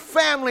 your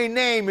family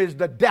name is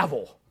the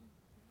devil.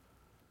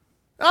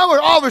 And I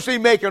was obviously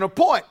making a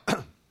point.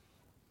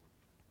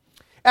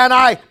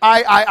 And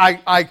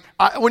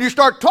when you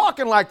start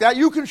talking like that,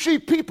 you can see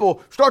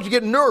people start to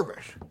get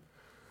nervous.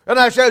 And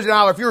I says,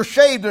 now, if you're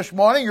saved this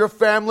morning, your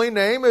family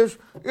name is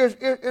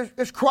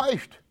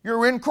Christ.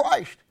 You're in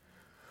Christ.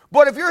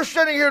 But if you're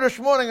sitting here this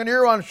morning and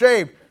you're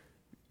unsaved,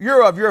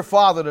 you're of your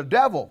father the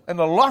devil, and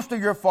the lust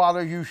of your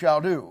father you shall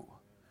do.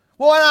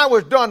 Well, when I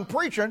was done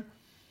preaching,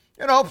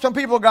 some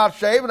people got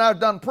saved, and I was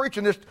done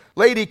preaching. This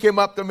lady came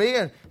up to me,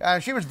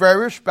 and she was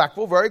very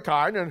respectful, very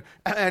kind,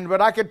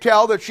 but I could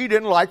tell that she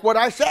didn't like what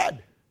I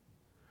said.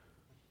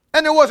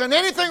 And there wasn't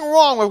anything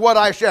wrong with what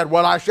I said.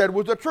 What I said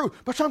was the truth.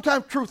 But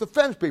sometimes truth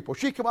offends people.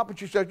 She came up and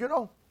she said,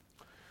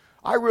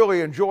 I really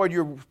enjoyed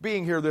your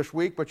being here this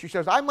week, but she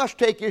says, I must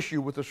take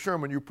issue with the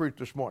sermon you preached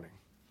this morning.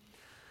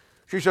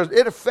 She says,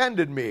 it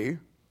offended me,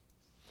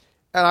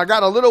 and I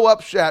got a little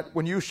upset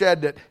when you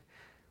said that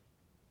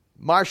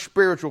my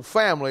spiritual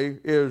family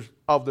is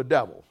of the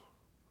devil.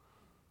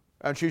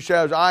 And she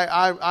says,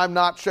 I'm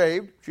not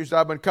saved. She said,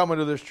 I've been coming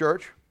to this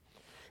church.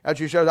 And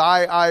she says,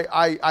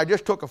 I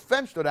just took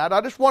offense to that.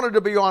 I just wanted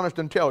to be honest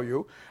and tell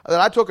you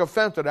that I took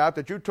offense to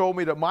that you told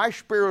me that my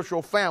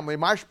spiritual family,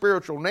 my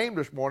spiritual name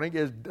this morning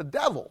is the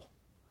devil.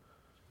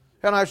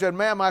 And I said,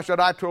 ma'am, I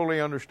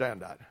totally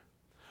understand that.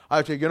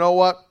 I said, you know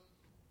what?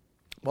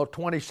 About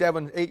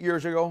 8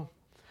 years ago,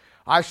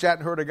 I sat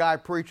and heard a guy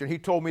preach, and he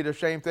told me the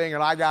same thing,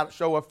 and I got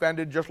so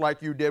offended just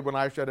like you did when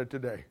I said it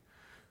today.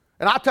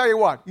 And I'll tell you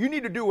what, you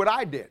need to do what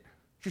I did.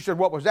 She said,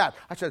 what was that?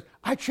 I said,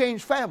 I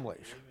changed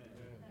families.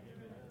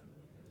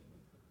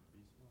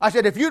 I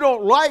said, if you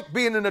don't like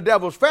being in the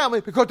devil's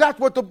family, because that's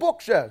what the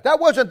book says. That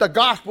wasn't the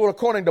gospel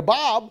according to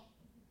Bob.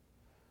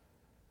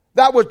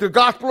 That was the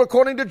gospel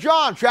according to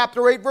John,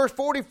 chapter 8, verse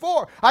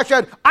 44. I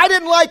said, I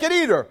didn't like it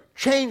either.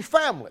 Change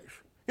families.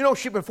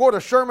 Before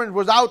the sermon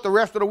was out the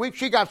rest of the week,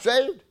 she got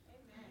saved.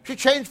 She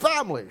changed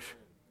families.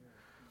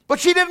 But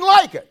she didn't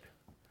like it.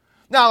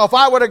 Now, if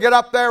I were to get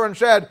up there and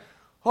said,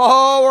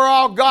 oh, we're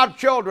all God's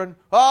children.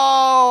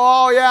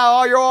 Oh,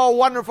 you're all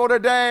wonderful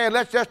today, and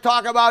let's just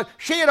talk about it.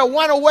 She'd have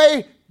went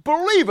away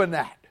believing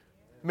that.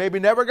 Maybe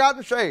never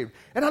gotten saved.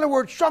 In other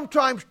words,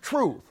 sometimes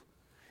truth,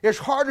 as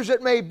hard as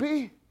it may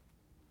be,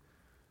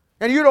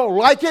 and you don't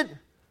like it,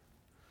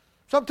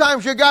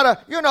 sometimes you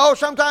gotta,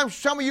 sometimes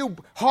some of you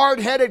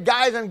hard-headed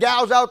guys and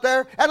gals out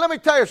there, and let me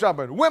tell you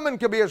something, women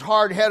can be as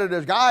hard-headed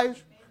as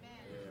guys.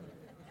 Amen.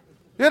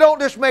 You don't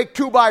just make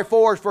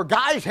 2x4s for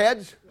guys'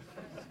 heads.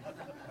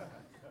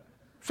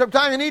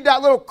 Sometimes you need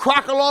that little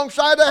crack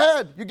alongside the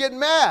head. You get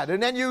mad,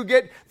 and then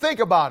think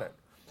about it.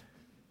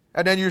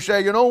 And then you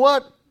say, you know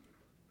what?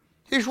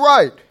 He's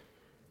right.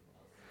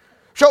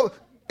 So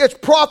it's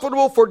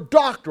profitable for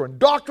doctrine.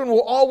 Doctrine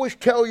will always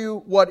tell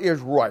you what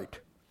is right.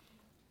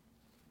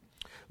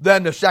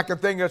 Then the second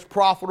thing that's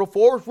profitable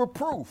for is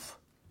reproof.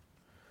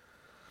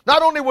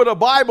 Not only will the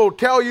Bible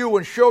tell you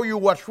and show you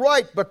what's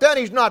right, but then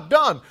he's not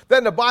done.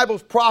 Then the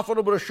Bible's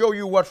profitable to show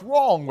you what's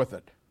wrong with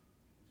it.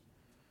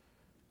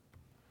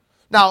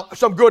 Now,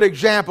 some good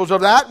examples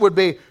of that would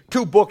be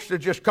two books that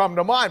just come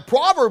to mind.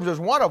 Proverbs is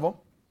one of them.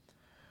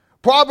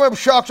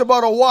 Proverbs talks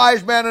about a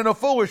wise man and a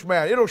foolish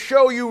man. It'll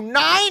show you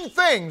 9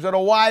 things that a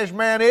wise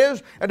man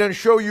is, and then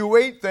show you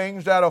 8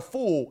 things that a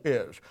fool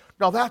is.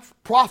 Now, that's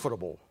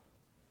profitable.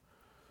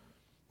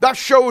 That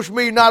shows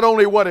me not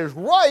only what is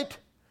right,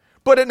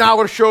 but it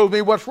shows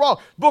me what's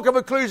wrong. Book of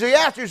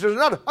Ecclesiastes is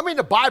another.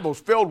 The Bible's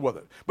filled with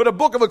it. But the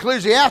book of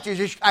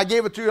Ecclesiastes, I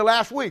gave it to you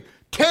last week.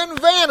 10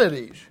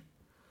 vanities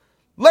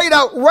laid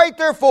out right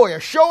there for you,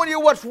 showing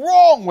you what's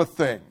wrong with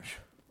things.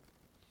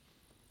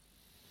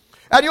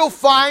 And you'll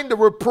find the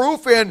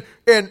reproof in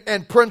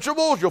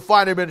principles. You'll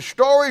find them in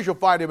stories. You'll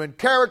find them in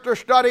character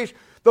studies.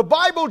 The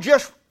Bible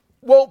just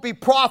won't be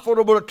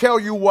profitable to tell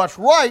you what's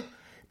right.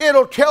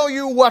 It'll tell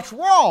you what's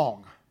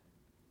wrong.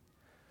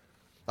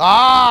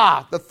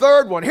 The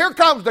third one. Here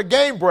comes the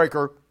game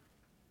breaker.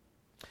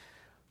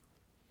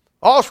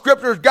 All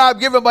Scripture is God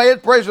given by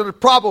inspiration is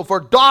profitable for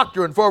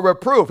doctrine, for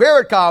reproof. Here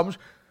it comes,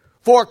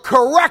 for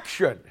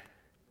correction.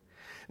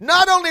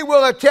 Not only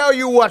will it tell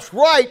you what's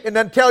right and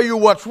then tell you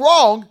what's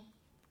wrong,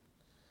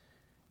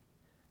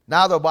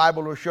 now the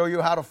Bible will show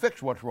you how to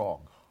fix what's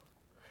wrong.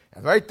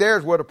 And right there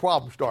is where the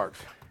problem starts.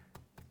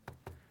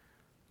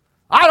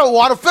 I don't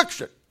want to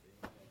fix it.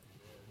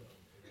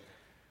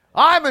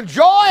 I'm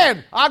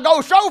enjoying. I'll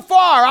go so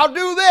far. I'll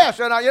do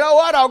this. And you know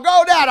what? I'll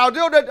go that. I'll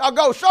do that. I'll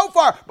go so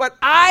far. But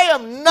I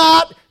am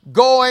not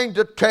going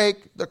to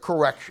take the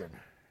correction.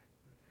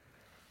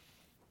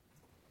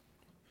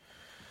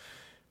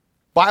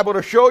 Bible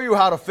to show you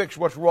how to fix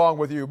what's wrong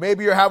with you.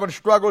 Maybe you're having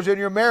struggles in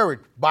your marriage.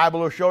 Bible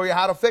will show you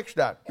how to fix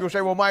that. You'll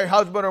say, well, my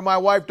husband or my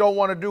wife don't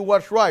want to do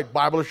what's right.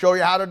 Bible will show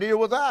you how to deal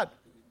with that.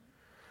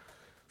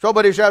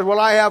 Somebody says, well,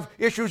 I have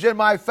issues in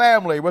my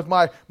family with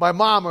my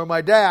mom or my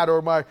dad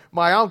or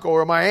my uncle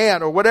or my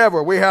aunt or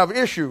whatever. We have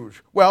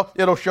issues. Well,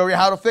 it'll show you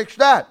how to fix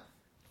that.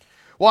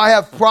 Well, I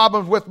have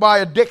problems with my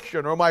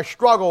addiction or my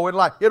struggle in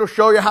life. It'll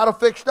show you how to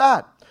fix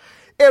that.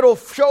 It'll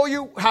show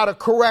you how to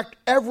correct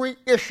every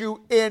issue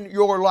in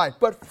your life.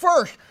 But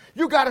first,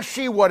 you got to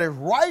see what is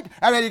right,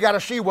 and then you got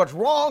to see what's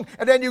wrong,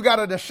 and then you got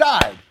to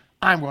decide,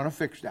 I'm going to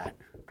fix that.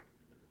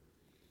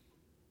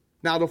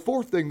 Now, the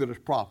fourth thing that is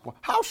profitable,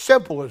 how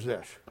simple is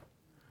this?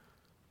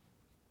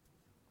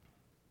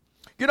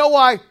 You know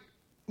why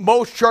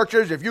most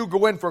churches, if you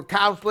go in for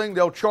counseling,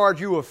 they'll charge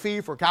you a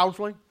fee for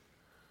counseling?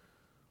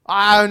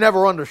 I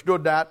never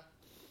understood that.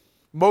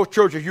 Most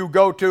churches you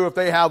go to, if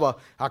they have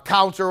a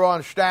counselor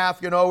on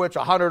staff, it's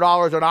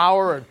 $100 an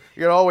hour, and,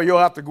 you'll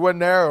have to go in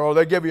there, or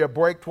they give you a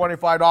break,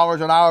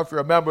 $25 an hour if you're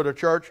a member of the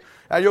church,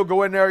 and you'll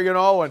go in there,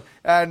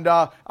 and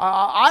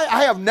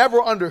I have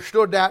never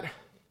understood that.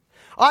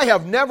 I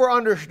have never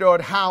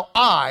understood how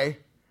I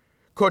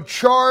could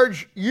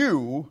charge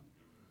you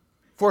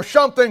for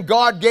something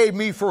God gave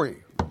me free.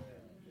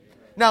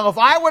 Now, if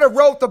I would have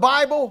wrote the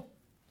Bible,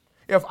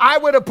 if I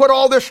would have put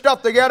all this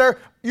stuff together,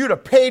 you'd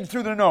have paid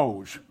through the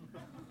nose.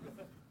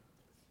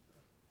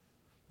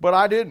 But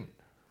I didn't.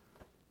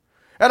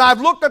 And I've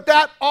looked at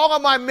that all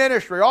of my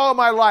ministry, all of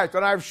my life,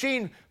 and I've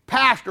seen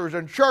pastors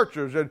and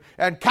churches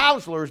and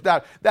counselors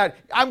that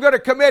I'm going to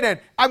come in and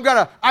I'm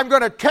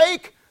going to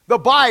take the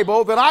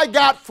Bible that I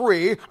got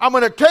free. I'm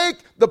going to take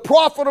the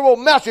profitable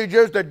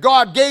messages that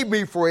God gave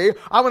me free.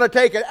 I'm going to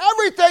take it,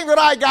 everything that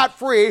I got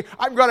free.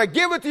 I'm going to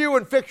give it to you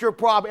and fix your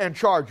problem and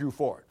charge you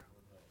for it.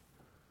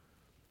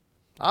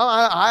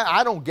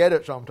 I don't get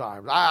it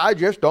sometimes. I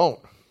just don't.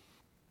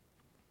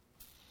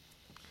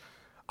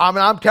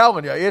 I'm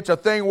telling you, it's a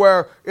thing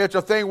where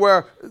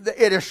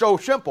it is so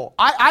simple.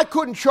 I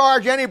couldn't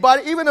charge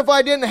anybody, even if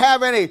I didn't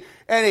have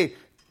any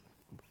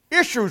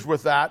issues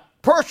with that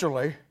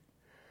personally.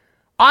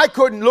 I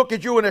couldn't look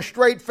at you in a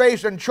straight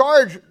face and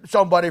charge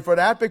somebody for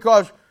that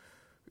because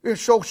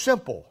it's so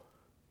simple.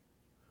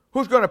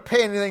 Who's going to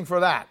pay anything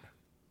for that?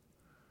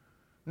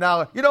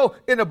 Now,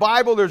 in the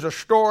Bible there's a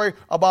story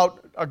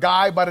about a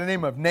guy by the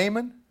name of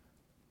Naaman.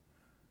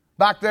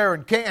 Back there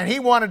in King, and he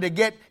wanted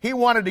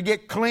to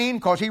get clean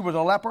because he was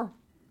a leper.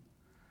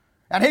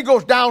 And he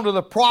goes down to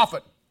the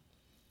prophet.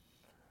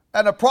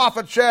 And the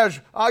prophet says,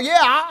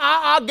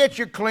 I'll get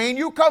you clean.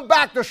 You come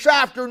back this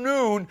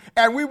afternoon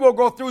and we will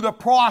go through the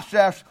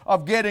process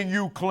of getting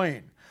you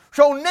clean.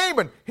 So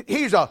Naaman,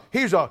 he's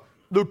a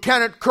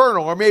lieutenant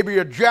colonel or maybe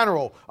a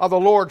general of the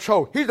Lord's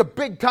host. He's a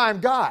big time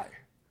guy.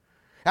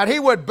 And he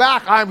went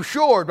back, I'm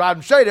sure, I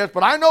didn't say this,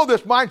 but I know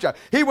this mindset.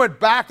 He went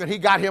back and he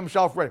got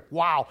himself ready.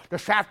 Wow,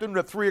 this afternoon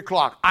at 3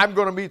 o'clock, I'm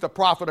going to meet the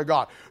prophet of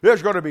God.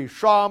 There's going to be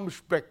some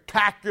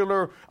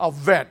spectacular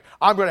event.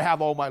 I'm going to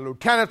have all my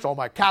lieutenants, all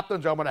my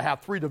captains. I'm going to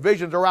have 3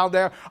 divisions around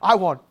there. I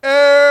want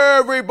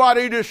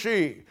everybody to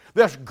see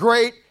this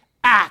great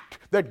act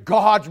that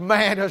God's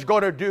man is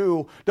going to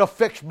do to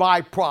fix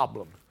my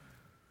problem.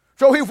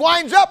 So he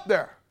winds up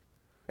there.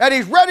 And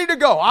he's ready to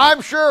go.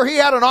 I'm sure he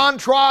had an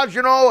entourage,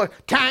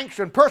 tanks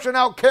and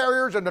personnel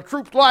carriers and the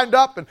troops lined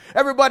up and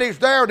everybody's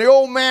there. And the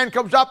old man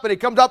comes up and he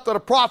comes up to the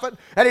prophet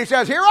and he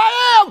says, here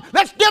I am.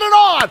 Let's get it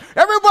on.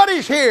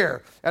 Everybody's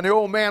here. And the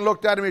old man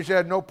looked at him and he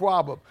said, no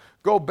problem.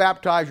 Go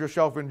baptize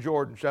yourself in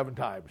Jordan 7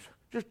 times.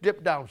 Just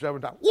dip down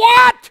 7 times.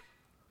 What?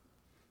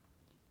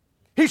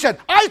 He said,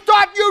 I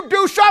thought you'd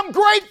do some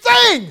great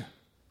thing.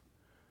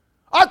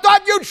 I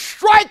thought you'd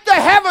strike the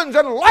heavens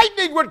and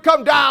lightning would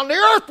come down, the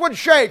earth would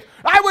shake.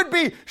 I would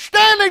be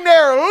standing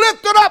there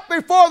lifted up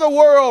before the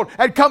world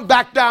and come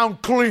back down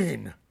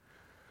clean.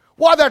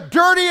 Well, the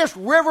dirtiest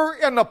river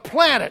in the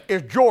planet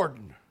is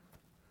Jordan.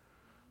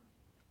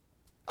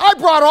 I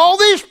brought all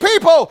these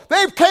people.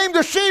 They've came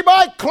to see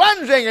my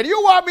cleansing, and you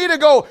want me to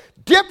go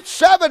dip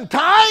 7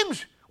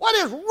 times? What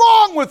is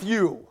wrong with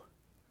you?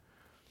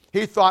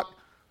 He thought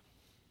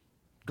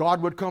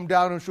God would come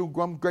down and do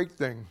some great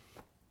thing.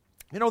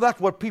 That's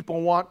what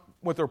people want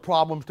with their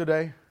problems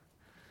today.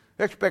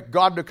 They expect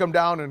God to come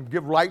down and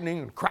give lightning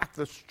and crack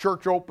this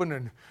church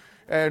open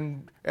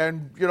and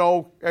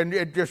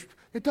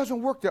it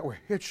doesn't work that way.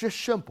 It's just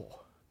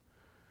simple.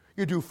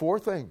 You do 4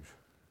 things.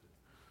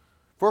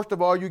 First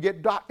of all, you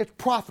get it's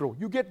profitable.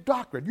 You get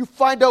doctrine. You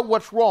find out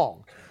what's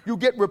wrong. You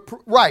get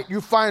right. You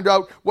find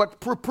out what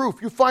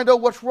proof. You find out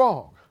what's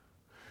wrong.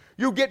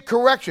 You get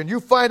correction. You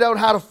find out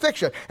how to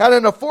fix it. And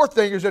then the fourth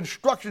thing is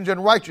instructions in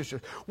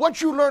righteousness. Once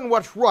you learn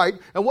what's right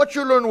and once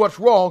you learn what's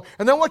wrong,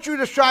 and then once you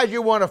decide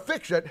you want to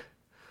fix it,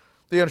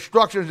 the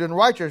instructions in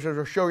righteousness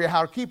will show you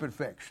how to keep it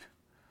fixed,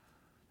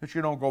 that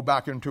you don't go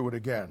back into it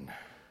again.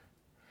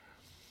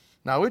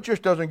 Now, it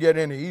just doesn't get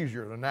any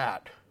easier than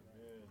that.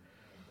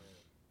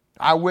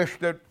 I wish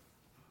that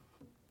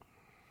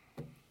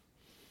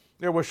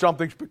there was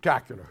something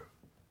spectacular.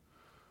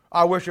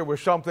 I wish it was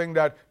something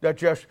that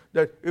if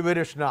it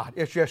is not.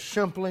 It's just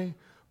simply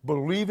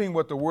believing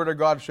what the Word of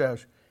God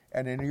says,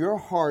 and in your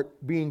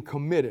heart being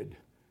committed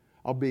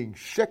of being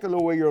sick of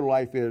the way your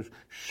life is,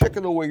 sick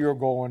of the way you're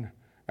going,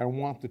 and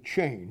want the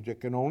change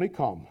that can only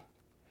come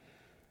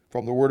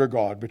from the Word of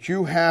God. But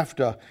you have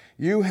to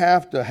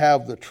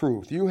have the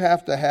truth. You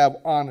have to have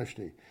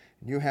honesty.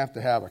 And you have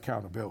to have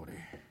accountability.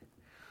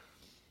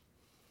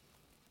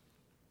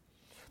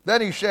 Then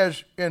he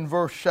says in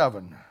verse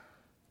 17,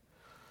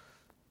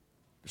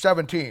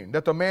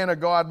 that the man of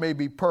God may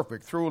be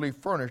perfect, thoroughly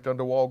furnished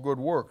unto all good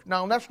works.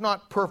 Now, that's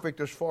not perfect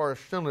as far as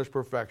sinless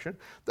perfection.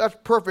 That's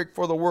perfect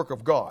for the work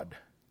of God.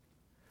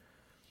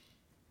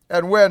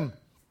 And when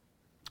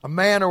a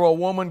man or a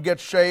woman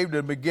gets saved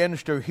and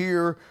begins to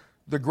hear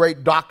the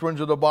great doctrines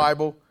of the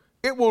Bible,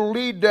 it will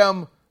lead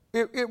them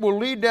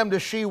to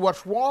see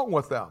what's wrong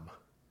with them.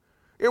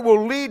 It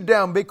will lead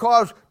them,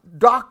 because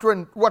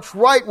doctrine, what's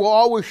right, will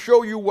always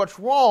show you what's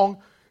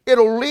wrong.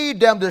 It'll lead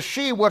them to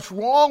see what's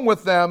wrong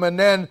with them, and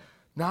then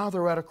now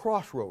they're at a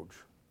crossroads.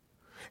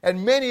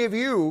 And many of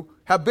you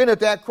have been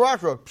at that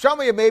crossroads. Some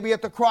of you may be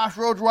at the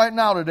crossroads right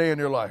now today in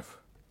your life.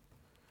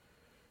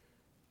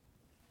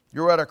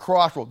 You're at a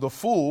crossroads. The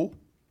fool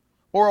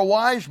or a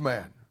wise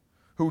man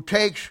who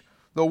takes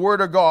the Word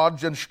of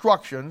God's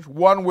instructions,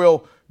 one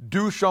will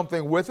do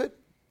something with it.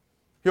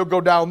 He'll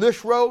go down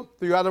this road.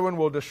 The other one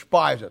will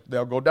despise it.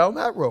 They'll go down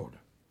that road.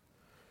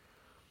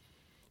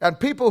 And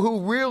people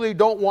who really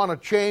don't want to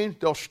change,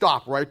 they'll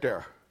stop right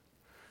there.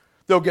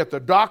 They'll get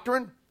the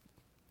doctrine.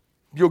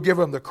 You'll give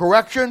them the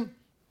correction.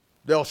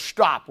 They'll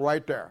stop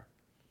right there.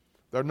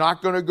 They're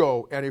not going to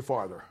go any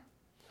farther.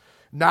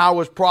 Now,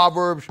 as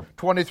Proverbs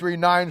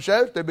 23:9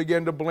 says, they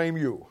begin to blame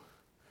you.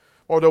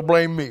 Or they'll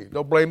blame me.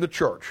 They'll blame the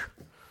church.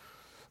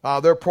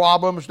 Their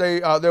problems,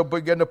 they'll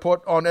begin to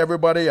put on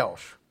everybody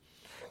else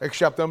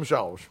except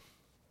themselves.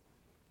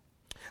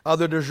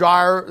 They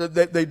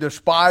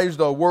despise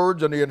the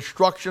words and the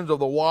instructions of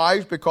the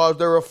wise because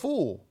they're a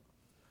fool.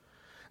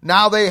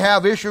 Now they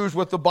have issues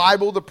with the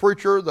Bible, the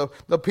preacher,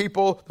 the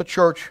people, the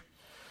church.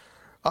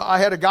 I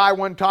had a guy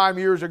one time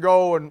years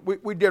ago, and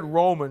we did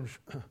Romans.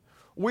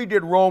 We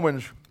did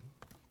Romans,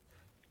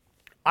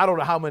 I don't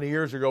know how many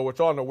years ago. It's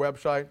on the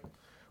website.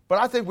 But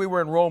I think we were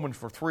in Romans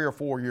for 3 or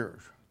 4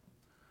 years.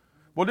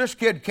 Well, this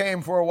kid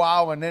came for a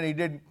while, and then he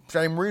did,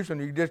 same reason,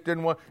 he just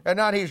didn't want, and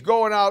now he's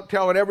going out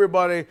telling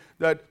everybody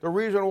that the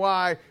reason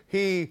why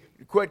he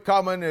quit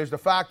coming is the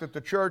fact that the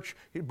church,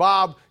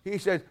 he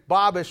says,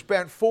 Bob has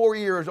spent 4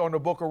 years on the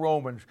book of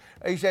Romans.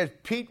 He says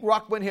Pete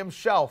Ruckman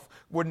himself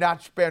would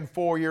not spend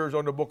 4 years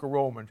on the book of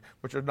Romans,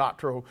 which is not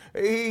true.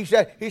 He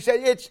said,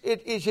 it's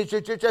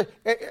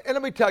and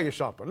let me tell you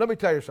something.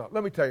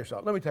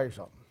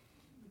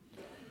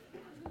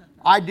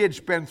 I did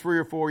spend 3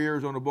 or 4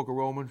 years on the book of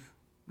Romans.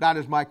 That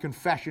is my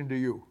confession to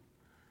you.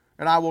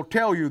 And I will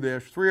tell you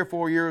this, 3 or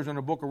 4 years in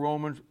the book of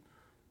Romans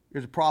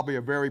is probably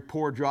a very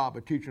poor job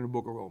at teaching the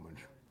book of Romans.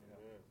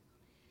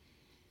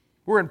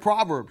 We're in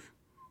Proverbs.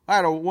 I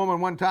had a woman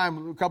one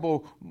time, a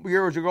couple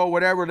years ago,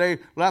 whatever, they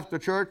left the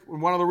church,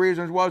 and one of the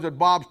reasons was that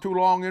Bob's too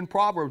long in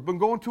Proverbs. Been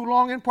going too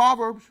long in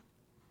Proverbs.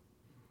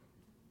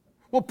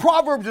 Well,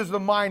 Proverbs is the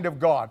mind of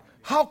God.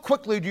 How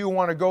quickly do you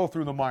want to go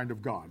through the mind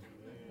of God?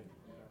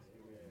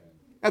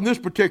 In this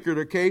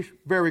particular case,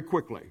 very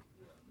quickly.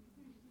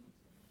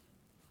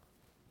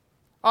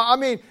 I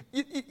mean,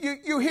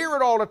 you hear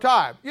it all the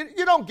time.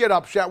 You don't get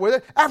upset with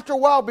it. After a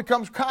while, it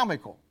becomes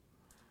comical.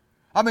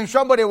 I mean,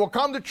 somebody will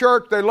come to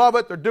church, they love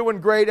it, they're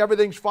doing great,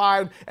 everything's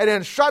fine, and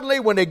then suddenly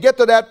when they get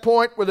to that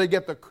point where they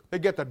get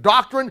the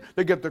doctrine,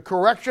 they get the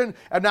correction,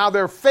 and now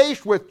they're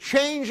faced with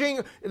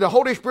changing, the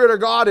Holy Spirit of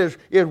God is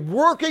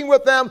working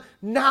with them.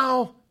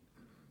 Now,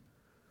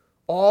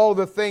 all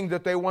the things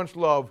that they once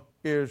loved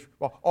is,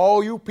 well,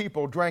 all you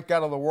people drank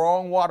out of the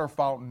wrong water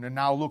fountain, and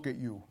now look at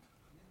you.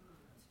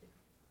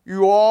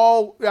 You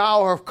all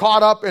now are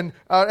caught up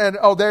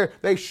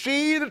they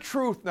see the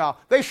truth now.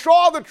 They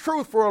saw the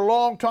truth for a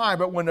long time,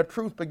 but when the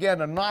truth began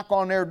to knock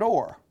on their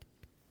door,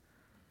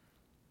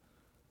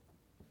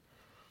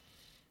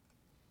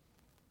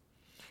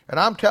 and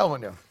I'm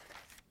telling you,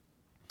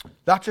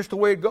 that's just the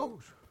way it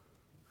goes.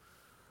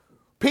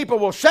 People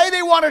will say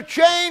they want to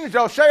change.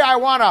 They'll say, I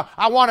want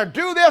to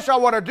do this, I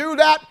want to do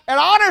that. And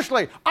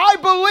honestly, I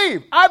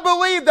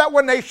believe that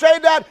when they say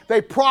that,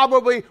 they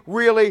probably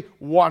really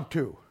want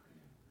to.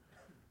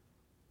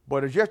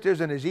 But it just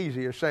isn't as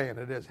easy as saying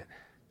it, is it?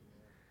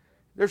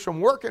 There's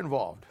some work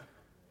involved.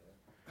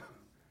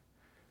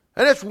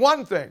 And it's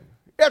one thing.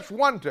 It's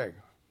one thing.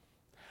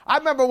 I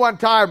remember one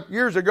time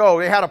years ago,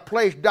 they had a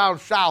place down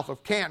south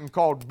of Canton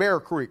called Bear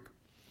Creek.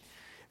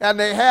 And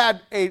they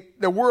had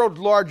the world's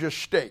largest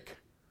steak.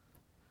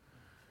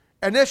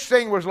 And this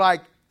thing was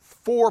like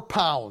 4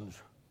 pounds.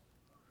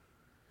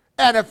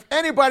 And if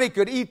anybody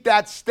could eat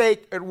that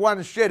steak at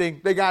one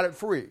sitting, they got it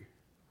free.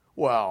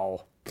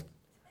 Well,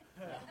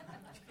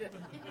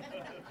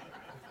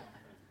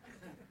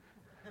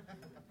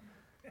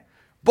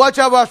 bunch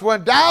of us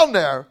went down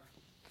there,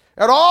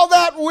 and all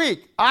that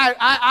week,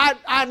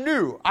 I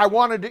knew I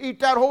wanted to eat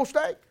that whole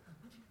steak.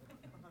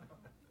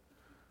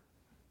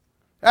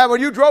 And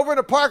when you drove in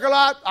the parking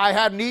lot, I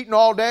hadn't eaten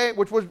all day,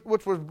 which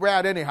was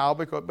bad anyhow.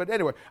 But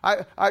anyway,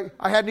 I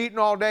hadn't eaten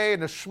all day,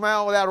 and the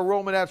smell of that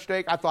aroma of that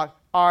steak, I thought,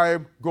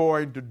 I'm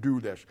going to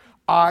do this.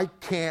 I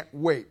can't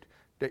wait.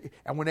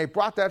 And when they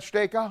brought that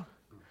steak out,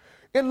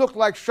 it looked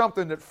like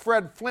something that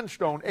Fred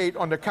Flintstone ate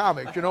on the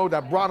comics. You know,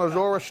 that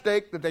brontosaurus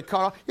steak that they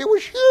cut off. It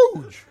was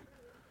huge.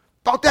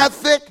 About that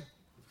thick.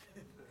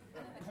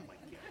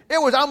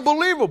 It was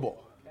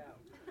unbelievable.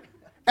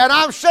 And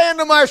I'm saying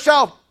to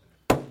myself,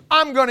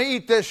 I'm going to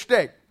eat this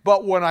steak.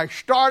 But when I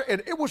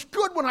started, it was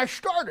good when I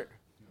started.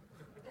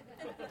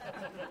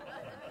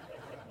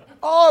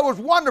 Oh, it was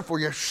wonderful.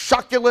 You're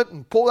succulent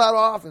and pull that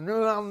off. And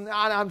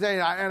I'm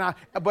saying,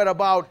 but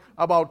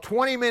about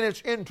 20 minutes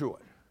into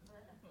it,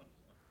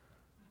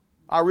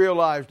 I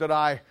realized that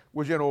I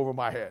was in over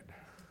my head.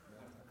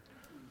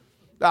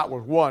 That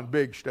was one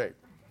big steak.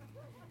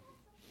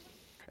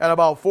 And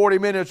about 40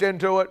 minutes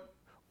into it,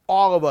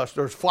 all of us,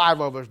 there's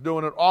 5 of us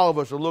doing it, all of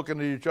us are looking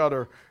at each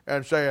other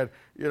and saying,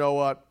 you know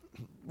what,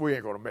 we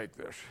ain't going to make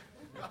this.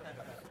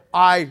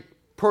 I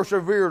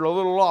persevered a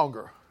little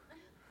longer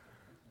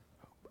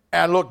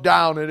and looked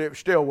down, and it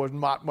still was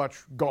not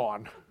much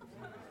gone.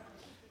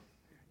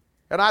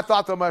 And I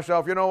thought to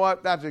myself, you know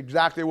what, that's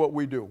exactly what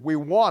we do. We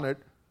want it.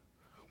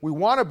 We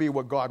want to be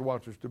what God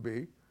wants us to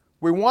be.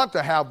 We want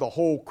to have the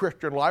whole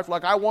Christian life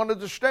like I wanted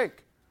the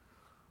steak.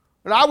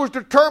 And I was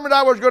determined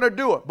I was going to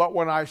do it. But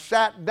when I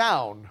sat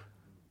down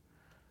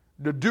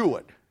to do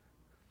it,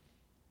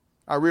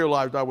 I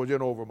realized I was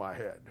in over my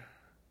head.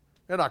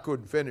 And I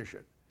couldn't finish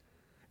it.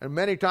 And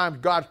many times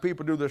God's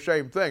people do the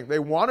same thing. They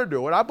want to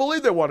do it. I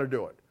believe they want to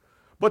do it.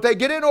 But they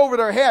get in over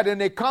their head and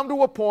they come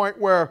to a point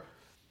where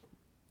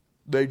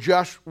they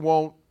just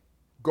won't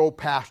go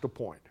past a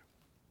point.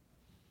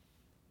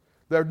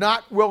 They're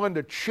not willing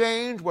to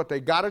change what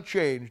they got to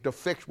change to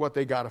fix what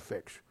they got to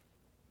fix.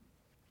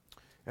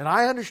 And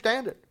I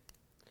understand it.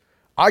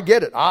 I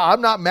get it.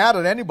 I'm not mad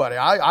at anybody.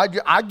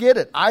 I get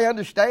it. I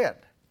understand.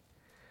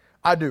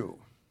 I do.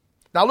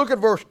 Now look at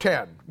verse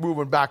 10,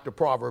 moving back to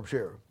Proverbs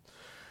here.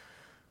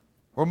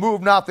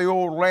 Remove not the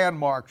old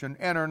landmarks and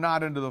enter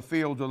not into the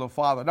fields of the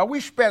Father. Now we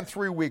spent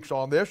 3 weeks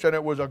on this, and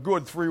it was a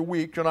good 3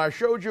 weeks, and I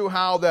showed you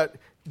how that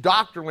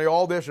doctrinally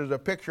all this is a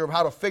picture of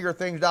how to figure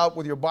things out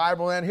with your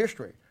Bible and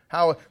history.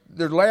 How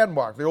there's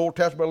landmarks. The Old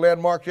Testament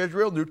landmarks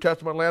Israel, New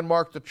Testament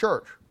landmarks the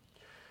church.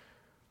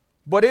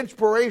 But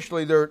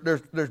inspirationally,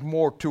 there's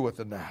more to it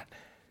than that.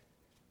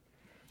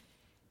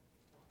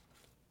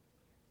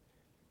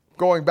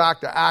 Going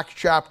back to Acts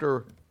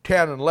chapter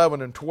 10 and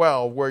 11 and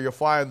 12, where you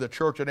find the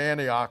church in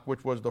Antioch,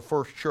 which was the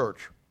first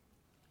church.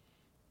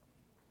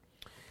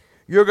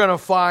 You're going to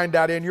find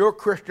that in your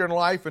Christian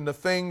life and the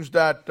things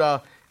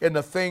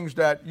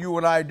that you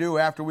and I do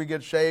after we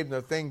get saved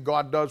and the thing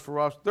God does for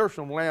us, there's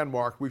some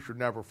landmarks we should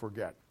never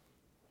forget.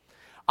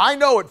 I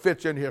know it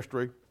fits in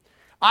history.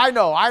 I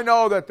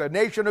know that the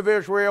nation of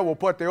Israel will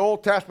put the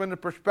Old Testament in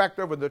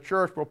perspective and the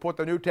church will put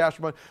the New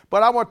Testament.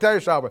 But I want to tell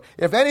you something.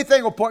 If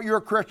anything will put your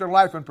Christian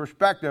life in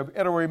perspective,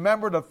 it'll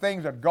remember the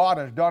things that God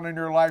has done in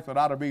your life that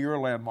ought to be your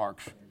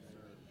landmarks.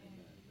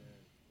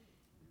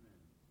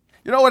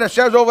 You know what it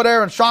says over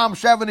there in Psalm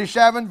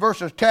 77,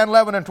 verses 10,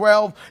 11, and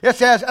 12? It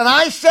says, and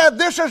I said,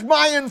 this is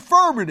my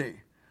infirmity,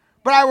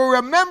 but I will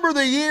remember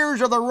the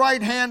years of the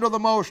right hand of the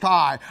Most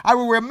High. I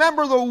will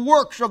remember the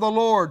works of the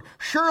Lord.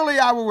 Surely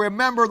I will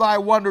remember thy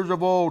wonders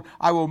of old.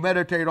 I will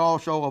meditate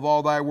also of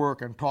all thy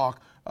work and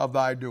talk of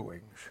thy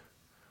doings.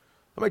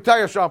 Let me tell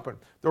you something.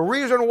 The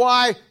reason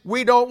why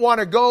we don't want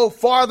to go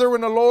farther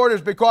in the Lord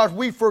is because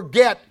we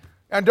forget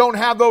and don't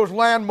have those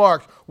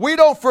landmarks. We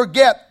don't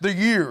forget the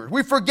years.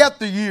 We forget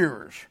the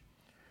years.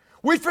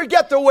 We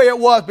forget the way it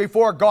was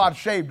before God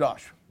saved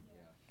us.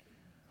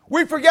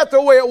 We forget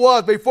the way it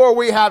was before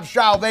we had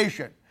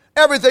salvation.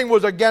 Everything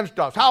was against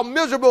us. How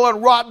miserable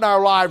and rotten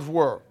our lives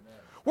were.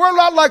 We're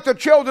not like the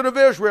children of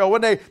Israel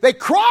when they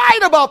cried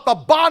about the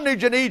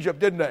bondage in Egypt,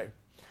 didn't they?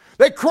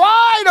 They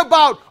cried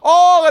about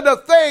all of the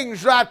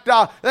things that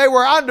they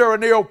were under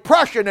and the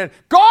oppression. And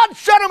God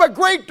sent them a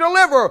great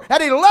deliverer,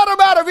 and He led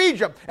them out of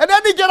Egypt. And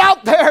then they get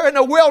out there in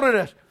the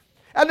wilderness,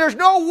 and there's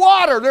no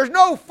water, there's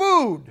no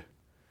food.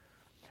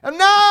 And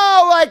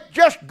now, like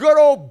just good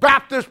old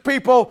Baptist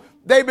people,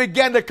 they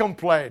begin to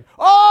complain.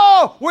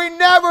 Oh, we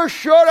never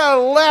should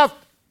have left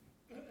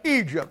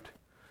Egypt.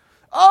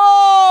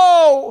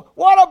 Oh,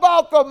 what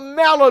about the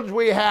melons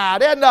we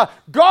had, and the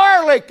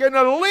garlic, and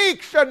the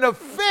leeks, and the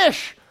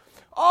fish?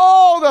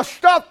 all the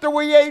stuff that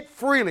we ate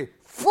freely.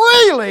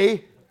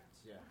 Freely?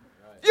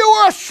 You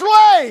were a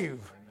slave.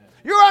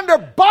 You're under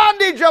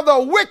bondage of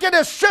the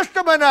wickedest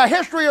system in the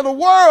history of the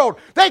world.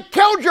 They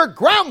killed your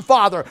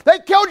grandfather. They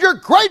killed your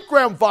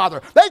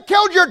great-grandfather. They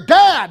killed your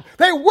dad.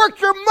 They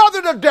worked your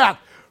mother to death.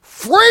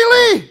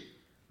 Freely?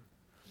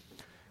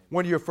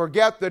 When you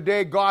forget the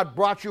day God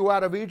brought you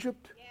out of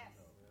Egypt?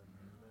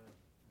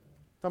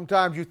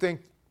 Sometimes you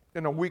think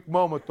in a weak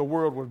moment the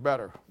world was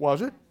better.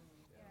 Was it?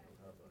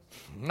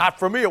 Not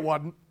for me, it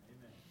wasn't.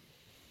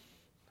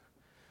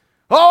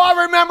 Oh,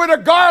 I remember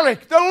the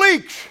garlic, the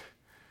leeks.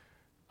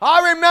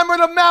 I remember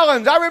the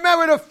melons. I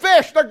remember the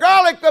fish, the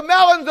garlic, the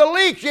melons, the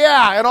leeks.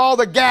 Yeah, and all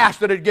the gas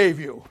that it gave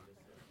you.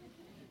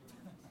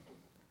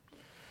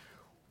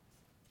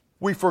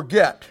 We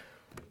forget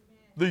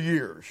the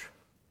years.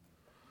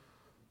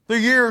 The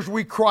years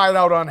we cried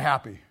out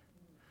unhappy.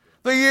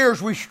 The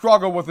years we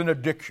struggled with an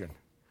addiction.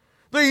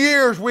 The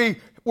years we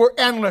were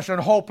endless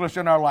and hopeless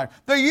in our life.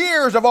 The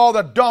years of all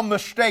the dumb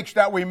mistakes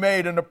that we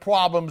made and the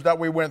problems that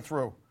we went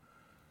through.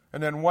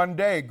 And then one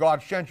day,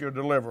 God sent you a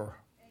deliverer.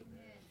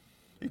 Amen.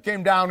 He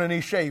came down and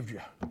He saved you.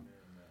 Amen.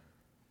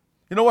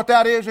 You know what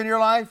that is in your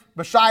life?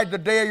 Besides the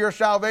day of your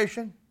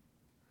salvation?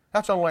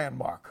 That's a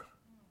landmark.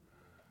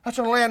 That's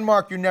a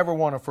landmark you never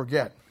want to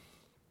forget.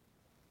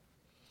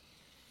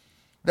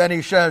 Then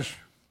He says,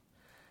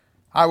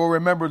 I will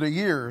remember the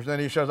years. Then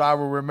He says, I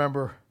will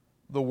remember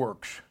the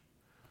works.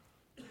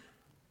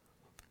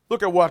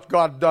 Look at what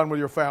God's done with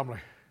your family.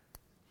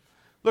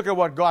 Look at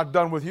what God's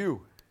done with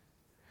you.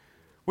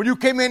 When you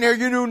came in here,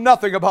 you knew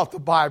nothing about the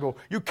Bible.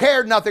 You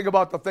cared nothing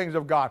about the things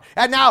of God.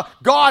 And now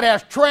God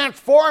has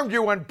transformed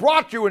you and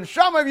brought you. And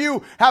some of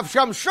you have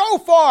come so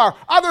far.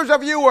 Others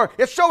of you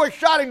it's so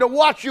exciting to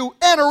watch you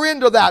enter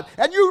into that.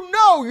 And you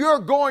know you're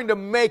going to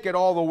make it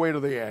all the way to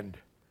the end.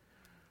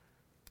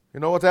 You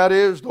know what that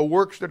is? The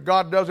works that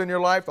God does in your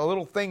life, the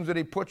little things that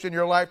He puts in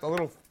your life, the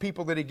little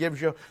people that He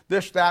gives you,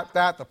 this, that,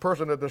 the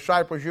person that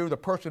disciples you, the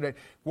person that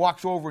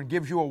walks over and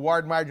gives you a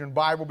wide margin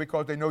Bible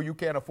because they know you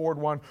can't afford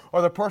one,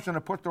 or the person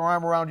that puts their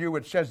arm around you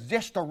and says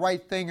just the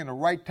right thing in the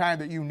right time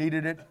that you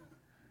needed it.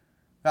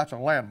 That's a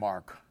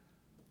landmark.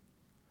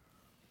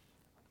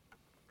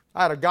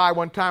 I had a guy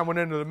one time went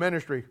into the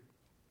ministry.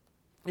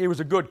 He was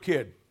a good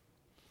kid.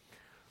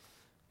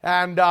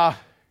 And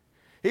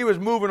he was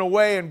moving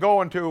away and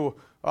going to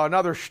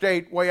another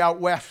state way out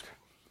west.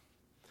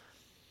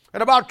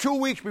 And about 2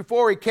 weeks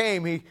before he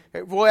came, he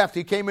left,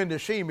 he came in to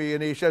see me,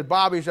 and he said,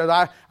 Bob, he said,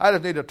 I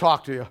just need to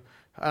talk to you.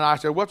 And I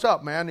said, what's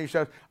up, man? He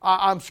said,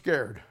 I'm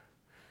scared.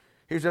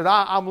 He said,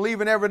 I'm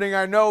leaving everything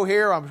I know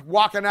here. I'm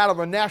walking out of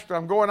a nest.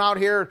 I'm going out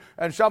here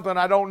and something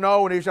I don't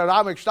know. And he said,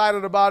 I'm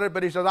excited about it,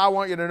 but he said, I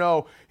want you to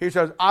know. He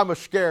says, I'm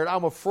scared.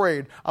 I'm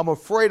afraid. I'm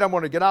afraid I'm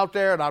going to get out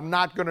there and I'm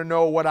not going to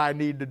know what I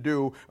need to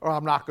do, or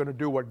I'm not going to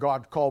do what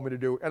God called me to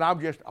do. And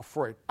I'm just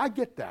afraid. I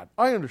get that.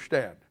 I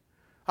understand.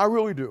 I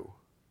really do.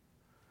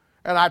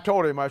 And I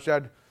told him, I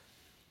said,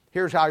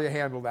 here's how you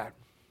handle that.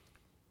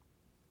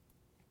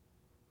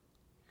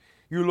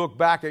 You look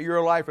back at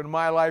your life and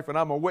my life, and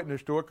I'm a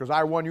witness to it because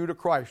I won you to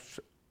Christ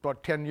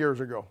about 10 years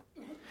ago.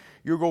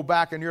 You go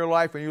back in your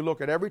life and you look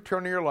at every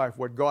turn of your life,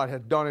 what God has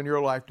done in your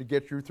life to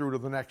get you through to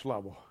the next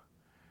level.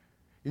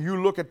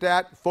 You look at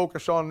that,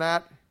 focus on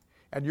that,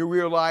 and you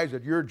realize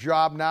that your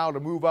job now to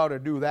move out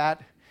and do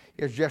that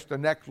is just the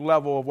next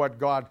level of what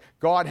God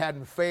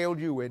hadn't failed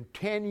you in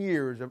 10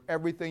 years of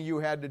everything you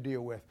had to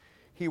deal with.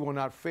 He will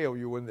not fail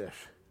you in this.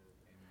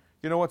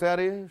 You know what that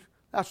is?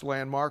 That's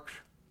landmarks.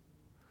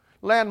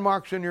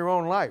 Landmarks in your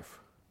own life.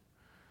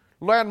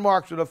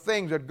 Landmarks are the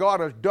things that God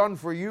has done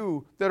for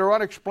you that are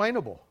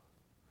unexplainable.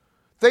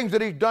 Things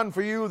that He's done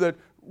for you that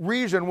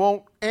reason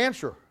won't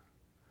answer.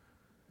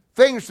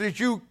 Things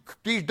that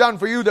He's done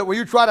for you that when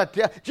you try to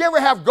tell. Do you ever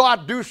have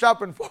God do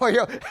something for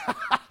you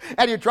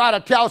and you try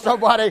to tell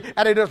somebody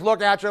and they just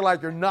look at you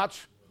like you're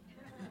nuts?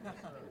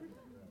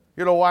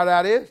 You know why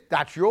that is?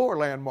 That's your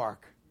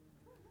landmark,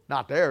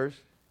 not theirs.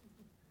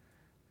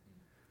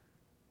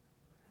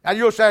 And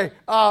you'll say,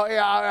 oh,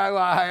 yeah,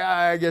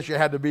 I guess you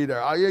had to be there.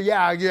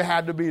 Yeah, you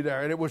had to be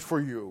there, and it was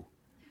for you.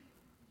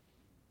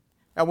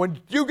 And when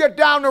you get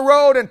down the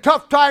road and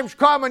tough times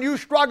come and you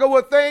struggle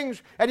with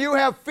things and you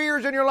have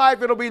fears in your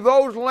life, it'll be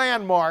those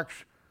landmarks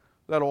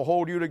that'll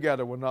hold you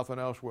together when nothing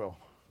else will.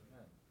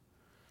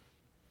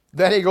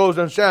 Then he goes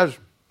and says,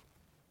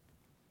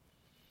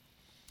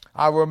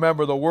 I will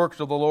remember the works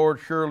of the Lord.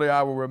 Surely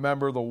I will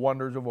remember the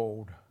wonders of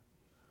old.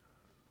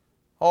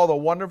 All the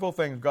wonderful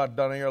things God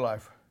done in your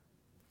life.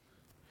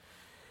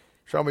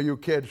 Some of you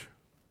kids,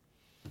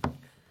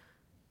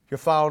 you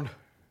found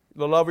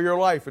the love of your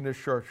life in this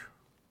church.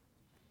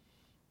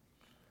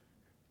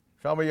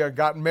 Some of you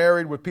got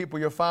married with people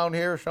you found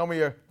here. Some of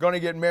you are going to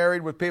get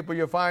married with people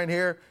you find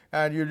here.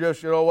 And you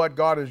just, you know what,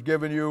 God has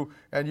given you,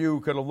 and you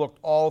could have looked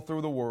all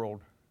through the world.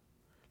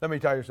 Let me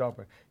tell you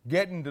something.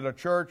 Getting to the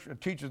church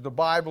that teaches the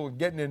Bible and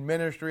getting in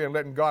ministry and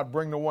letting God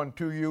bring the one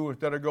to you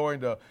instead of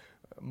going to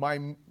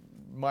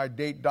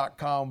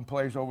mydate.com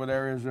place over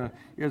there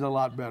is a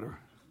lot better.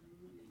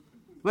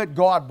 Let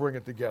God bring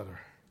it together.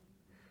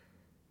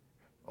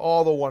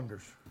 All the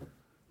wonders.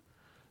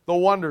 The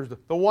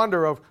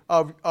wonder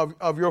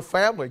of your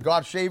family,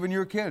 God saving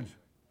your kids.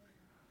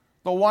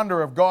 The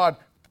wonder of God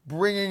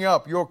bringing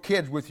up your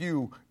kids with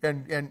you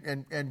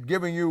and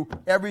giving you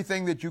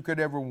everything that you could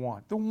ever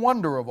want. The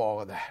wonder of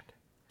all of that.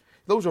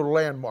 Those are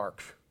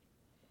landmarks.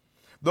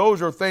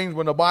 Those are things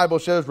when the Bible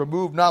says,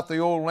 remove not the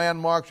old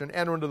landmarks and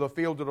enter into the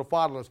fields of the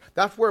fatherless.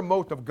 That's where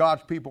most of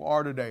God's people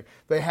are today.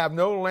 They have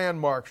no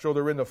landmarks, so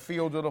they're in the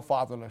fields of the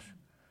fatherless.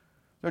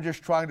 They're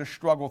just trying to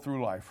struggle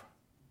through life.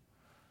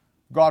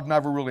 God's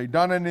never really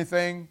done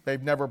anything.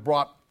 They've never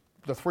brought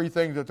the three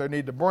things that they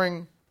need to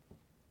bring.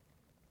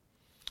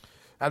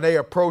 And they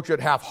approach it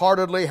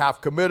half-heartedly,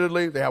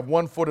 half-committedly. They have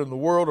one foot in the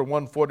world and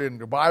one foot in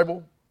the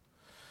Bible.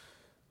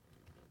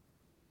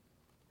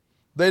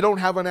 They don't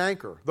have an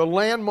anchor. The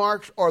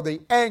landmarks are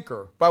the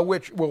anchor by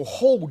which will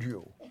hold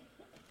you.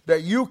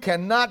 That you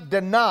cannot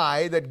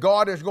deny that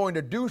God is going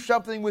to do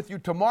something with you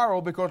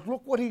tomorrow because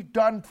look what He's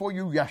done for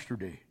you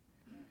yesterday.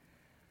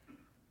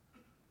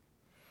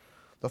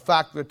 The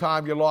fact of the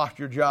time you lost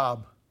your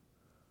job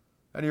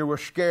and you were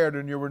scared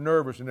and you were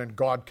nervous and then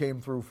God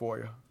came through for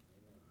you.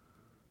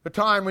 The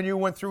time when you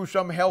went through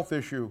some health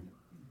issue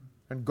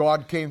and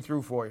God came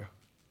through for you.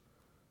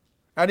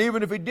 And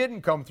even if He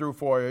didn't come through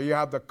for you, you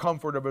have the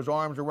comfort of His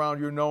arms around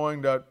you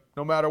knowing that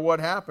no matter what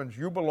happens,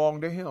 you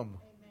belong to Him. Amen.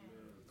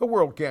 The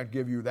world can't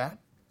give you that.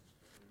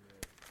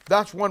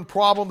 That's one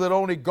problem that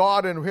only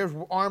God and His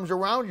arms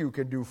around you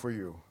can do for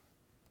you.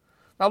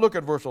 Now look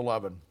at verse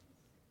 11.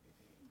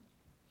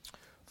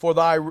 For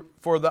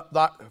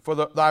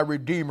thy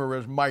Redeemer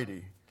is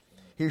mighty.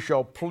 He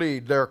shall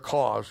plead their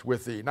cause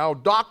with thee. Now,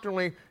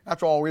 doctrinally,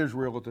 that's all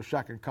Israel at the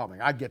second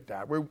coming. I get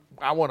that.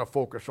 I want to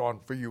focus on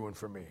for you and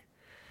for me.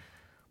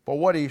 But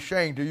what He's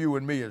saying to you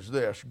and me is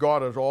this.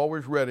 God is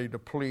always ready to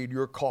plead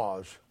your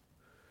cause,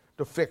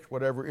 to fix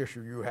whatever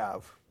issue you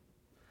have.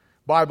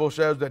 Bible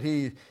says that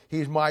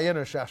He's my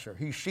intercessor.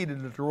 He's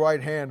seated at the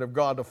right hand of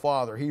God the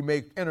Father. He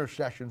makes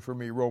intercession for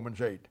me,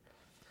 Romans 8.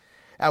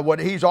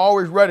 And He's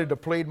always ready to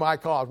plead my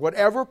cause.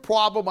 Whatever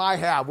problem I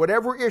have,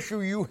 whatever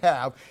issue you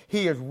have,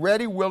 He is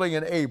ready, willing,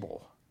 and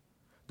able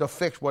to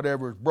fix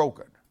whatever is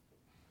broken.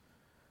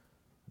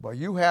 But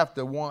you have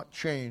to want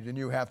change, and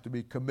you have to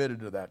be committed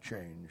to that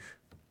change.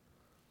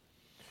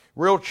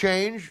 Real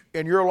change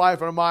in your life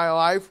and in my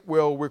life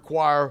will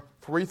require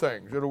three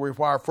things. It'll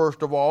require,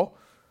 first of all,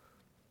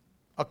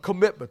 a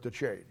commitment to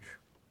change.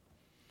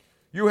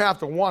 You have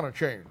to want to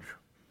change.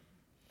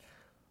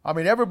 I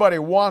mean, everybody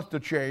wants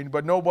to change,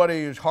 but nobody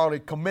is hardly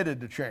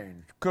committed to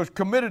change. Because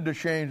committed to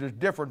change is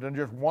different than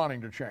just wanting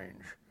to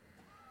change.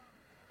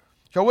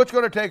 So it's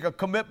going to take a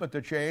commitment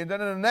to change. And then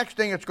the next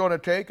thing it's going to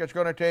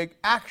take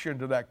action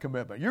to that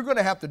commitment. You're going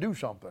to have to do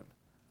something.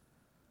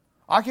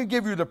 I can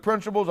give you the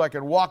principles. I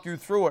can walk you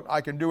through it.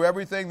 I can do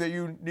everything that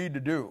you need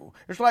to do.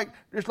 It's like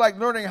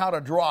learning how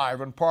to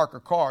drive and park a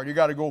car. You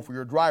got to go for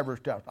your driver's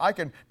test. I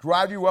can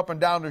drive you up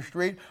and down the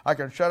street. I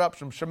can set up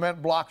some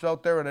cement blocks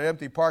out there in an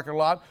empty parking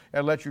lot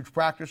and let you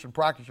practice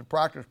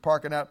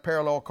parking that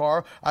parallel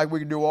car. We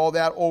can do all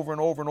that over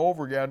and over and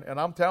over again. And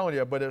I'm telling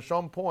you, but at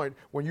some point,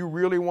 when you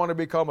really want to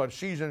become a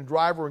seasoned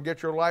driver and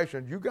get your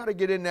license, you got to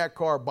get in that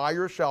car by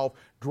yourself,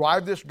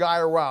 drive this guy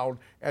around,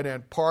 and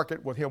then park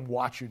it with him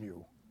watching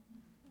you.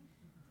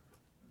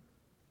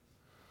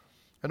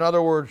 In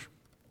other words,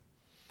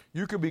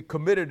 you can be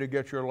committed to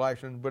get your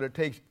license, but it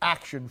takes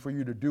action for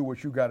you to do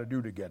what you got to do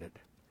to get it.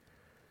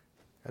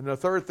 And the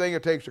third thing,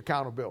 it takes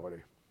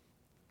accountability.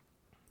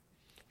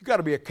 You got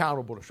to be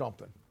accountable to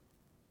something.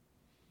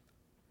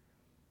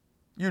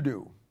 You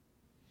do.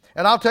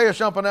 And I'll tell you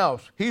something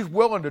else. He's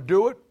willing to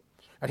do it,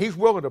 and He's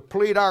willing to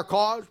plead our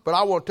cause, but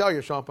I will tell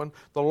you something.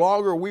 The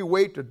longer we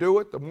wait to do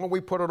it, the more we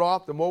put it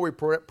off, the more we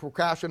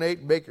procrastinate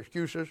and make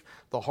excuses,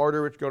 the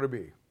harder it's going to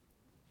be.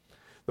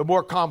 The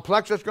more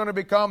complex it's going to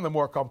become, the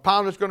more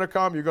compound it's going to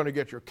come. You're going to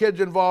get your kids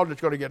involved.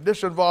 It's going to get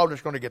this involved.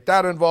 It's going to get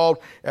that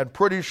involved. And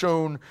pretty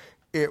soon,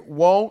 it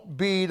won't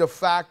be the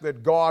fact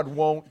that God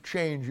won't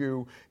change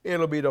you.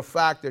 It'll be the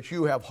fact that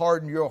you have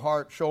hardened your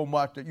heart so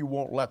much that you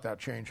won't let that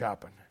change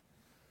happen.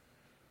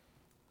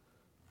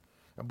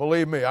 And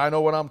believe me, I know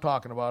what I'm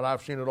talking about.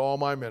 I've seen it all in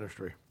my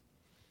ministry.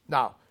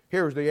 Now,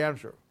 here's the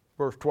answer.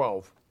 Verse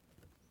 12.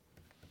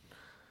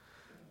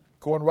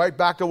 Going right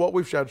back to what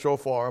we've said so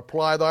far,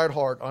 apply thy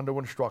heart unto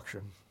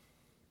instruction.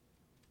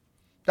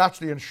 That's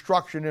the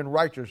instruction in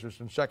righteousness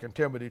in 2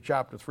 Timothy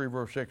chapter 3,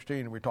 verse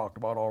 16 we talked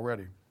about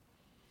already.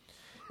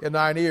 In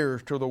thine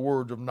ears to the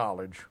words of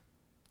knowledge.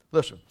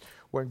 Listen,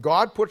 when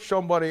God puts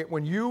somebody,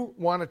 when you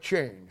want to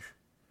change,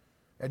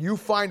 and you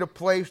find a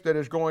place that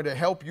is going to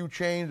help you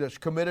change, that's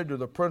committed to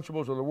the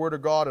principles of the Word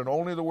of God and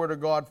only the Word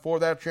of God for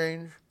that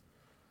change,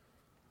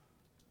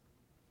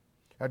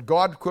 and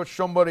God puts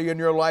somebody in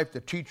your life to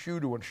teach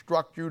you, to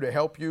instruct you, to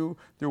help you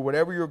through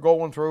whatever you're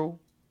going through,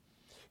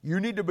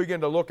 you need to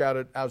begin to look at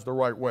it as the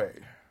right way.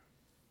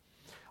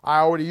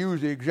 I already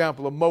used the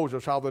example of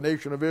Moses, how the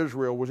nation of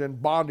Israel was in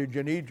bondage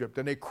in Egypt,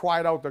 and they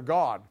cried out to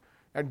God,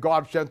 and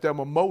God sent them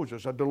a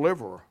Moses, a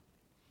deliverer.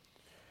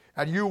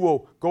 and you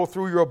will go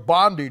through your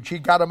bondage. He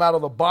got them out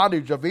of the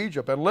bondage of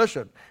Egypt. And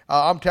listen,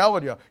 I'm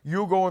telling you,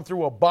 you going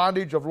through a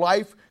bondage of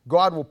life,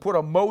 God will put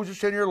a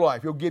Moses in your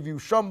life. He'll give you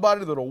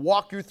somebody that will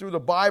walk you through the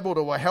Bible,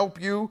 that will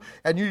help you,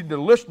 and you need to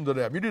listen to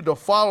them. You need to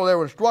follow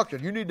their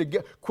instructions. You need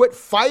to quit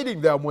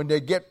fighting them when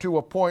they get to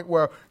a point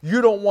where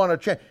you don't want to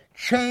change.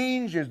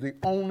 Change is the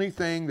only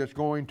thing that's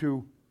going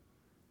to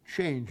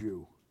change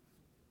you.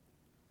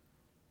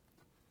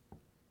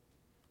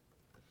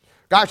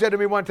 God said to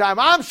me one time,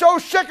 I'm so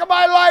sick of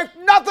my life,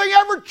 nothing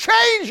ever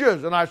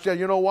changes. And I said,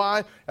 you know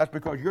why? That's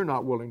because you're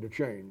not willing to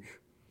change.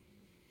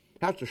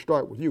 It has to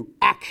start with you.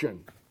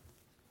 Action.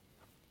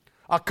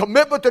 A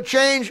commitment to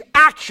change,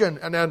 action,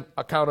 and then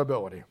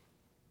accountability.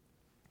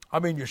 I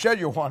mean, you said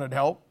you wanted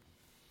help.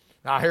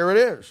 Now here it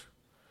is.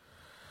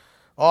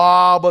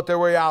 Oh, but the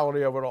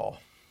reality of it all.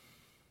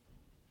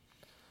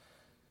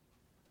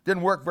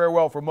 Didn't work very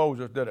well for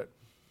Moses, did it?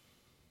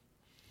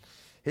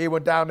 He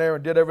went down there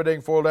and did everything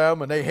for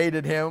them, and they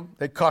hated him.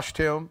 They cussed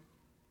him.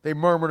 They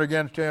murmured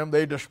against him.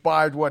 They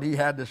despised what he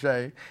had to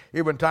say.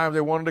 Even times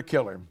they wanted to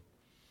kill him.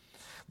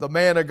 The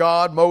man of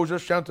God,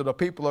 Moses, sent to the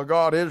people of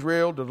God,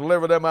 Israel, to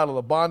deliver them out of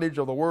the bondage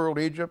of the world,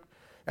 Egypt,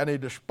 and they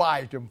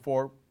despised him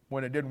for it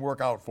when it didn't work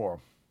out for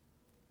him.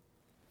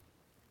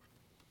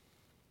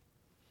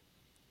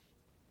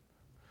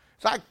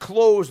 So I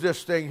close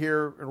this thing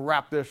here and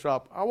wrap this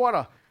up. I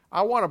want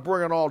to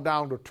bring it all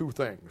down to two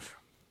things.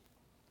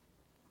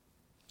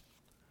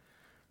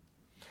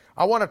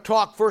 I want to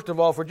talk, first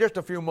of all, for just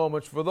a few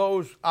moments, for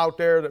those out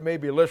there that may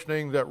be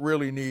listening that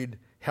really need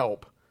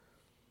help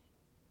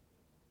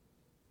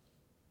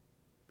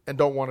and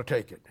don't want to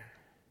take it.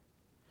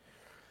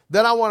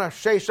 Then I want to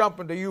say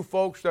something to you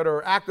folks that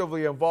are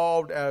actively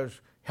involved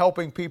as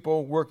helping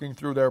people working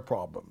through their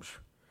problems.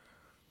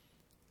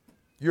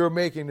 You're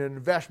making an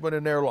investment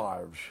in their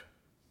lives.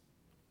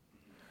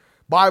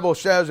 Bible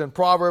says in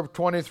Proverbs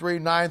 23,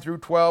 9 through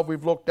 12,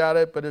 we've looked at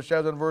it, but it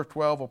says in verse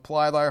 12,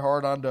 apply thy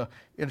heart unto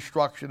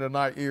instruction and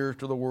thy ears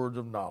to the words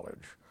of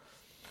knowledge.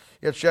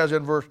 It says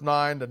in verse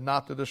 9, that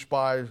not to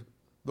despise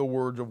the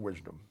words of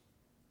wisdom.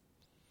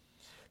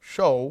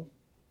 So,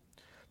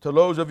 to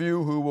those of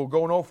you who will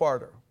go no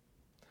farther,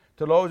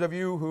 to those of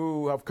you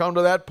who have come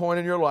to that point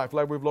in your life,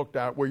 like we've looked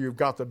at, where you've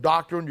got the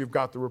doctrine, you've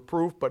got the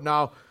reproof, but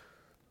now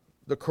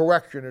the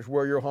correction is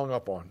where you're hung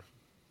up on.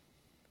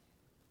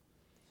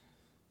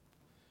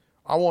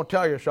 I won't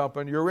tell you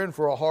something. You're in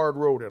for a hard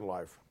road in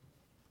life.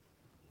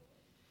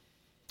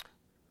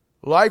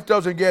 Life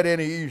doesn't get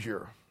any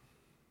easier.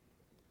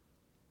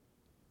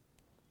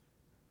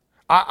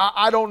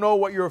 I don't know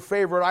what your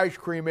favorite ice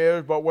cream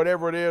is, but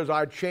whatever it is,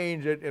 I'd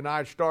change it and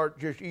I'd start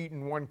just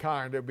eating one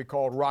kind. It'd be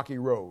called Rocky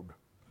Road.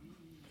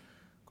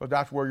 Because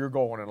that's where you're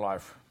going in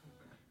life.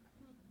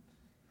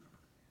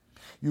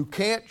 You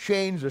can't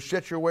change the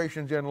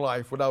situations in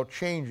life without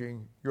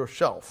changing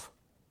yourself.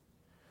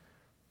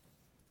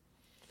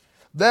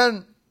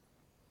 Then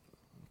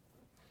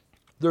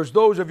there's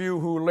those of you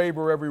who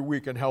labor every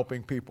week in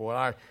helping people. And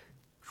I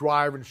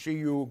drive and see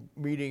you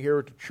meeting here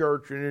at the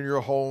church and in your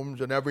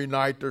homes. And every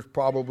night there's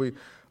probably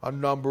a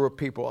number of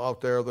people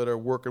out there that are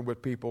working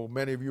with people.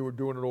 Many of you are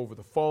doing it over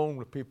the phone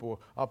with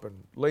people up in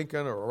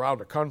Lincoln or around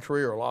the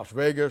country or Las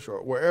Vegas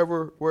or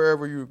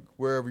wherever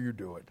you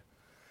do it.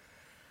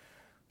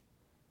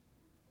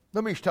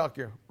 Let me tell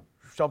you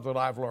something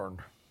I've learned.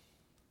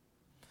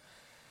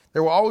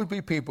 There will always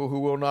be people who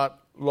will not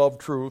love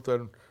truth,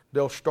 and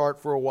they'll start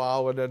for a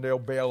while and then they'll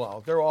bail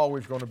out. They're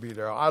always going to be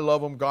there. I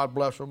love them. God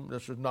bless them.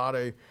 This is not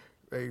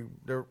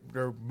they're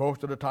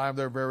most of the time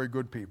they're very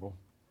good people.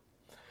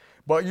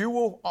 But you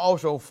will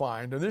also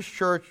find, and this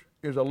church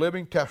is a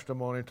living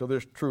testimony to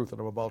this truth that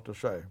I'm about to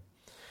say,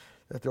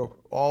 that there'll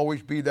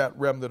always be that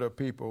remnant of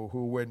people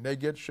who, when they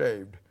get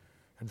saved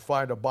and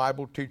find a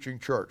Bible-teaching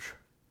church,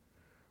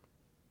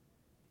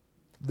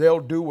 they'll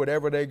do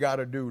whatever they got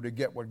to do to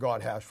get what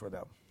God has for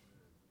them.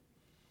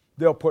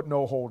 They'll put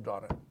no hold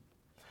on it.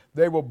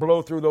 They will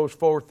blow through those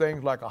four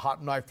things like a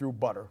hot knife through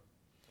butter.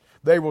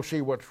 They will see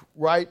what's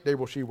right, they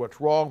will see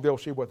what's wrong, they'll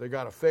see what they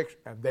got to fix,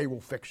 and they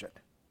will fix it.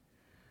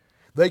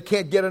 They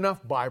can't get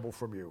enough Bible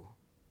from you.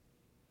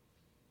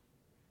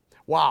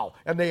 Wow.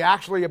 And they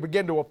actually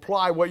begin to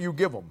apply what you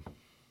give them.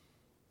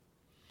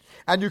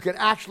 And you can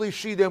actually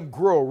see them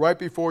grow right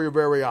before your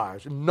very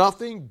eyes.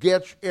 Nothing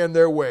gets in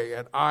their way,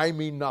 and I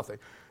mean nothing.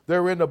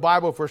 They're in the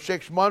Bible for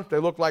 6 months. They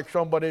look like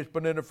somebody's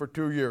been in it for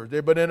 2 years.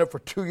 They've been in it for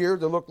 2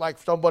 years. They look like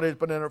somebody's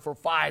been in it for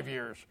 5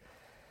 years.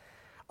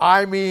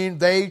 I mean,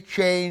 they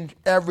changed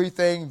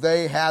everything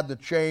they had to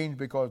change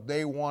because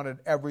they wanted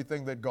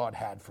everything that God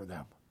had for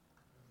them.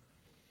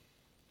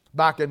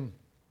 Back in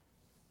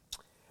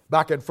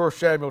 1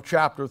 Samuel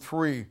chapter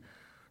 3,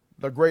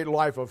 the great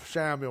life of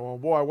Samuel,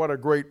 and boy, what a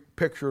great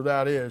picture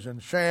that is.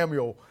 And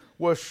Samuel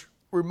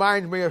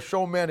reminds me of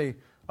so many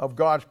of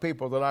God's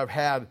people that I've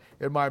had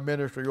in my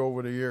ministry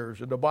over the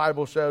years. And the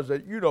Bible says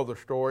that, you know the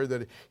story,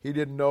 that he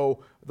didn't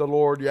know the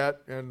Lord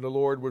yet, and the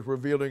Lord was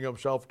revealing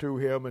himself to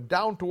him. And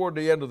down toward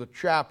the end of the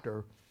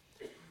chapter,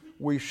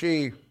 we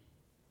see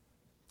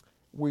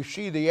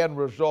the end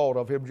result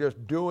of him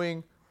just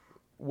doing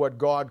what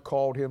God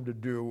called him to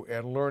do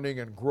and learning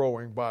and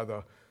growing by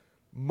the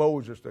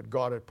Moses that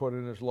God had put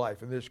in his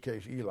life, in this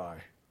case, Eli.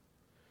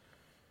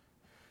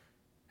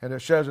 And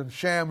it says, and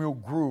Samuel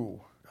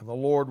grew, and the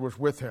Lord was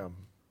with him,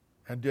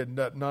 and did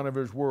not none of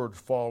his words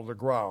fall to the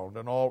ground.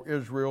 And all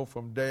Israel,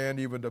 from Dan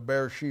even to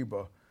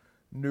Beersheba,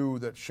 knew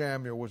that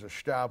Samuel was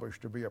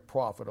established to be a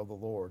prophet of the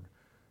Lord.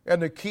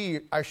 And the key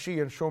I see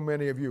in so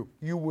many of you,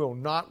 you will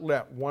not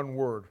let one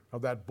word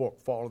of that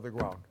book fall to the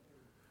ground.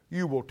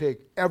 You will take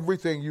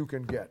everything you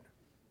can get.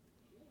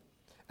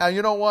 And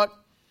you know what?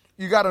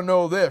 You got to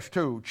know this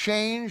too.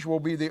 Change will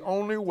be the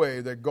only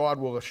way that God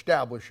will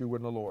establish you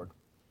in the Lord.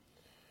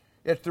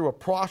 It's through a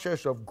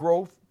process of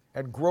growth,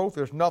 and growth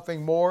is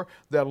nothing more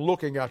than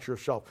looking at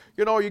yourself.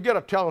 You know, you get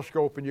a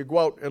telescope and you go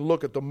out and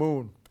look at the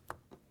moon.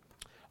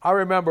 I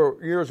remember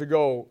years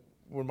ago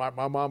when my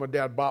mom and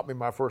dad bought me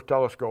my first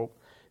telescope.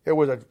 It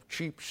was a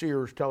cheap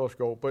Sears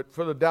telescope, but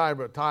for the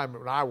time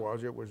when I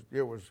was,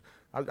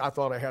 I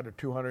thought I had a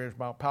 200-inch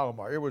Mount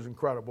Palomar. It was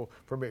incredible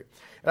for me.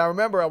 And I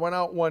remember I went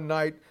out one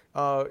night,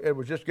 it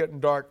was just getting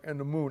dark, and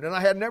the moon, and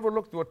I had never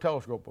looked through a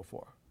telescope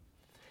before.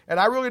 And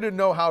I really didn't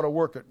know how to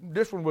work it.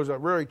 This one was a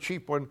really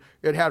cheap one.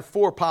 It had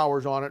 4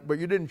 powers on it, but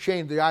you didn't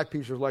change the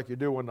eyepieces like you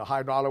do in the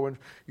high-dollar ones.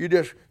 You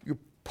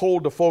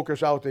pulled the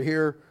focus out to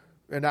here,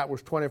 and that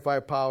was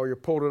 25 power. You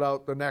pulled it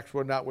out the next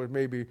one, that was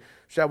maybe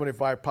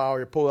 75 power.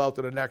 You pulled it out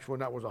to the next one,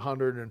 that was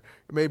 100, and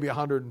maybe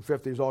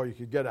 150 is all you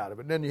could get out of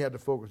it. And then you had to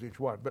focus each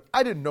one. But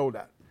I didn't know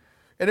that.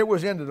 And it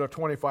was into the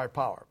 25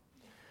 power.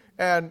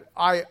 And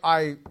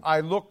I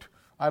looked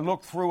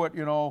through it,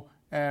 you know,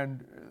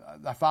 and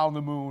I found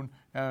the moon,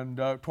 and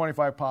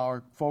 25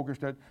 power,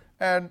 focused it.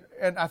 And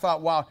I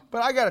thought, wow.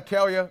 But I got to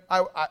tell you,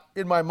 I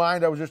in my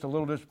mind, I was just a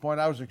little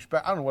disappointed. I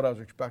don't know what I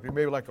was expecting.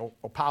 Maybe like a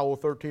Apollo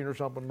 13 or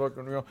something.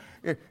 Looking, you know,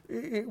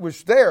 it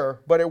was there,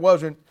 but it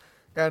wasn't.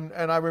 And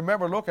I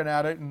remember looking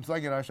at it and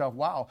thinking to myself,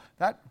 wow,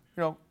 that,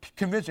 you know,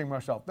 convincing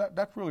myself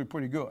that's really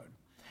pretty good.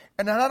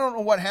 And then I don't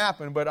know what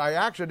happened, but I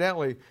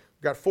accidentally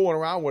got fooling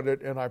around with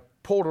it, and I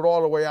pulled it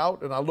all the way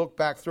out, and I looked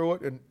back through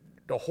it, and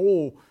the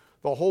whole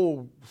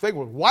thing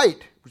was white.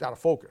 It was out of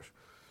focus.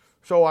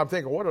 So I'm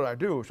thinking, what did I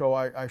do? So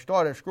I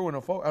started screwing the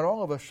focus, and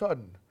all of a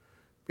sudden,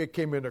 it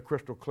came into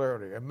crystal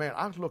clarity. And man,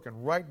 I was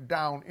looking right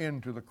down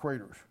into the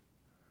craters.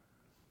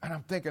 And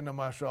I'm thinking to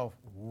myself,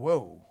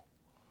 whoa.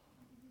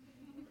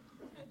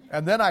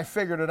 And then I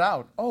figured it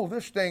out. Oh,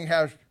 this thing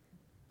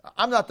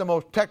I'm not the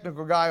most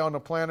technical guy on the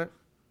planet,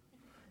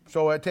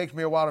 so it takes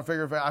me a while to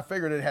figure it out. I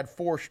figured it had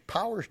 4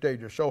 power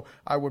stages. So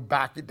I would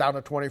back it down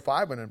to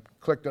 25 and then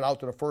clicked it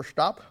out to the first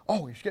stop.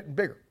 Oh, it's getting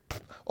bigger.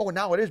 Oh,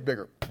 now it is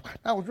bigger.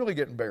 Now it's really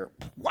getting bigger.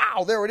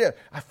 Wow, there it is.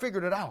 I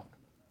figured it out.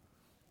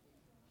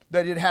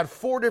 That it had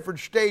 4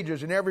 different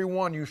stages, and every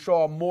one you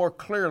saw more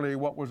clearly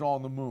what was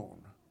on the moon.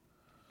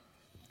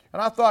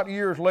 And I thought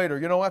years later,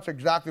 you know, that's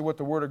exactly what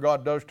the Word of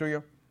God does to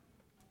you.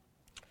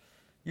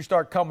 You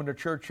start coming to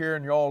church here,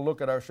 and you all look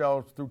at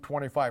ourselves through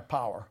 25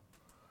 power.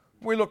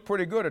 We look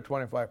pretty good at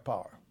 25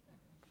 power.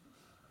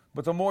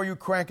 But the more you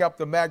crank up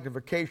the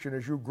magnification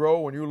as you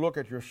grow and you look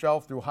at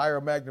yourself through higher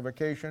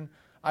magnification,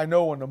 I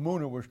know when the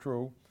moon it was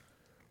true.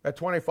 At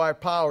 25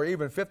 power,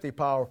 even 50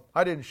 power,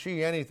 I didn't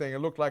see anything. It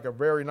looked like a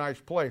very nice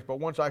place. But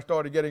once I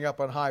started getting up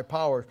on high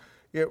powers,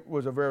 it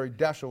was a very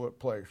desolate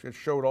place. It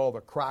showed all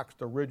the cracks,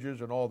 the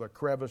ridges, and all the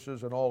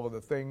crevices and all of the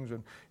things,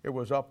 and it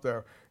was up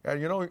there.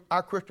 And you know,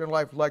 our Christian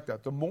life is like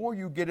that. The more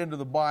you get into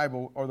the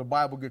Bible, or the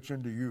Bible gets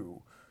into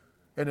you,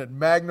 and it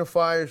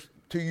magnifies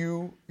to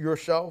you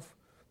yourself,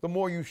 the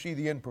more you see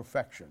the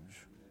imperfections.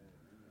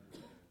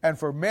 And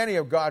for many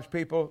of God's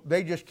people,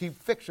 they just keep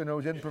fixing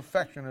those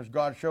imperfections as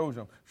God shows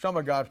them. Some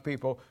of God's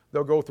people,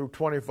 they'll go through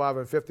 25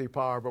 and 50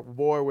 power, but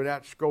boy, when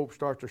that scope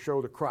starts to show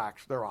the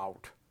cracks, they're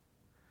out.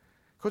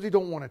 Because they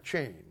don't want to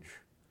change.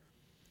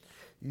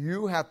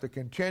 You have to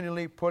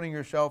continually putting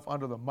yourself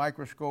under the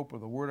microscope of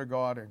the Word of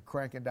God and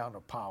cranking down the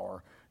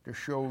power to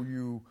show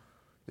you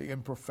the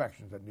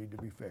imperfections that need to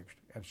be fixed.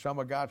 And some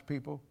of God's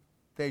people,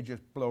 they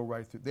just blow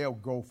right through. They'll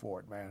go for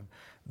it, man.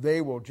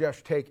 They will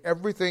just take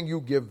everything you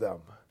give them.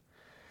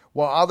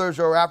 While others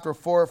are, after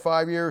 4 or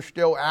 5 years,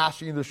 still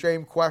asking the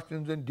same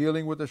questions and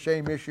dealing with the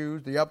same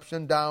issues, the ups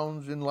and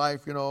downs in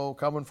life, you know,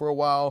 coming for a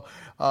while,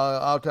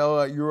 I'll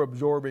tell you, you're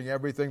absorbing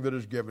everything that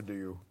is given to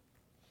you.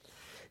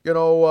 You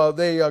know,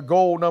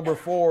 goal number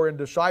 4 in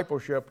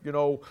discipleship, you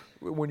know,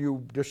 when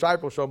you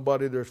disciple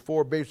somebody, there's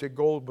 4 basic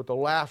goals, but the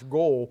last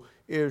goal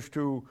is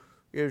to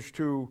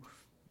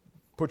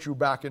put you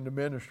back into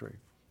ministry.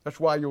 That's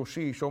why you'll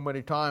see so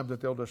many times that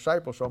they'll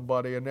disciple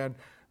somebody and then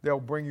they'll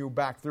bring you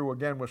back through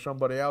again with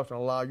somebody else and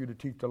allow you to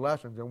teach the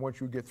lessons. And once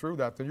you get through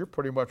that, then you're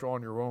pretty much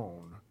on your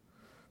own.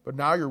 But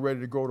now you're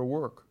ready to go to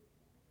work.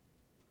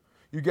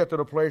 You get to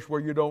the place where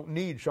you don't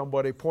need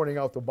somebody pointing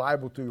out the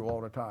Bible to you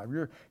all the time.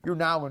 You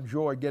now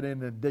enjoy getting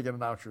in and digging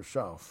it out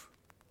yourself.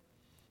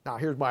 Now,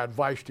 here's my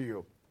advice to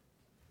you.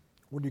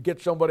 When you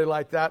get somebody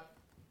like that,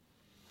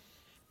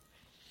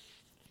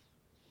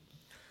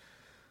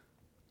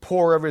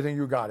 pour everything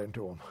you got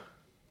into them.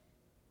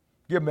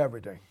 Give them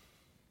everything.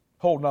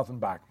 Hold nothing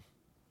back.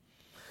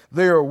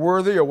 they are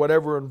worthy of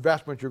whatever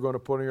investment you're going to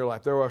put in your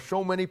life. There are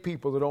so many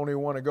people that only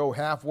want to go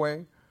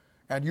halfway,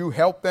 and you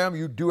help them,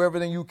 you do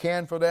everything you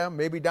can for them.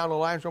 Maybe down the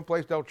line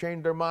someplace they'll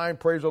change their mind.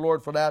 Praise the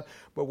Lord for that.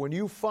 But when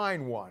you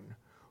find one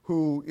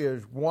who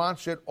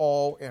wants it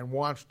all and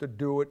wants to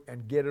do it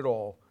and get it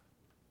all,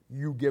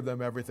 you give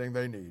them everything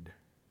they need.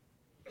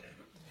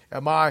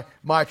 And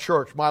my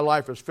church, my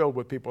life is filled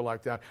with people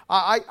like that.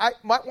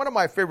 One of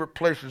my favorite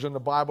places in the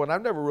Bible, and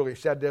I've never really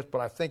said this,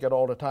 but I think it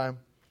all the time.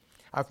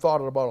 I've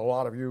thought it about a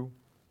lot of you.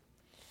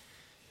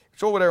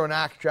 It's over there in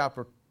Acts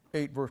chapter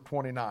 8, verse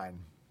 29.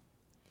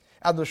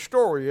 And the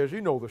story is, you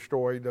know the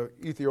story, the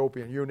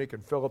Ethiopian eunuch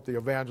and Philip the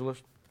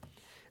evangelist.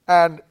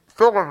 And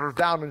Philip is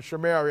down in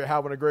Samaria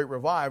having a great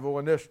revival,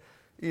 and this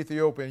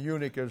Ethiopian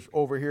eunuch is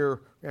over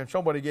here, and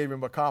somebody gave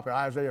him a copy of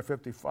Isaiah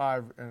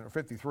 55 and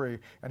 53,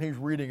 and he's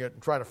reading it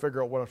and trying to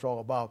figure out what it's all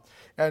about.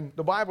 And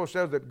the Bible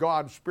says that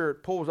God's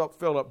Spirit pulls up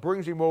Philip,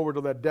 brings him over to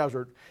that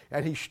desert,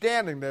 and he's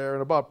standing there,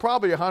 and about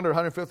probably 100,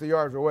 150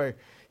 yards away,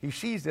 he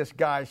sees this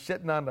guy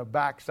sitting on the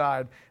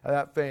backside of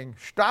that thing,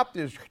 stopped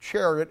his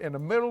chariot in the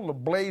middle of the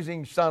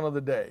blazing sun of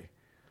the day.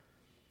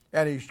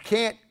 And he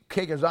can't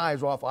take his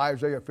eyes off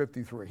Isaiah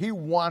 53. He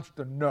wants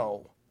to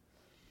know.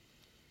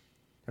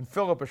 And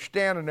Philip is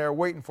standing there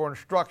waiting for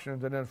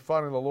instructions, and then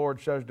finally the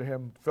Lord says to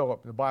him,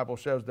 Philip, the Bible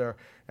says there,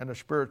 and the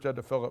Spirit said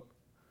to Philip,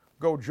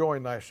 go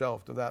join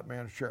thyself to that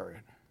man's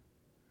chariot.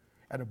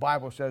 And the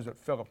Bible says that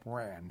Philip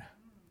ran.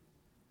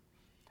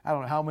 I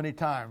don't know how many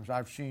times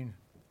I've seen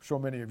so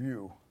many of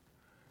you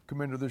come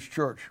into this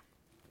church.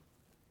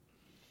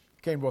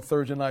 You came to a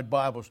Thursday night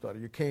Bible study.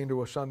 You came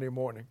to a Sunday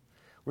morning.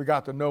 We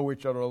got to know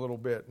each other a little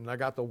bit, and I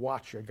got to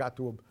watch you. I got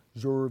to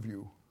observe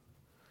you.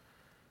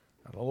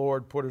 And the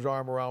Lord put his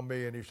arm around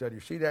me, and he said, you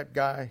see that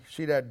guy,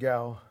 see that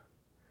gal?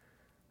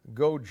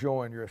 Go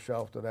join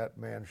yourself to that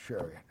man's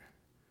chariot.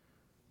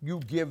 You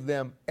give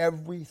them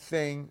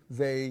everything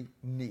they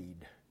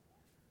need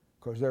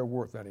because they're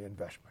worth any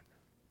investment.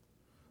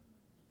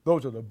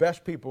 Those are the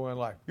best people in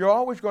life. You're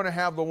always going to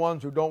have the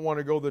ones who don't want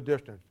to go the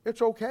distance.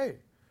 It's okay.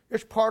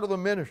 It's part of the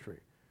ministry.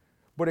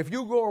 But if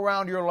you go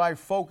around your life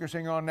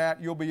focusing on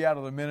that, you'll be out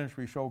of the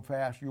ministry so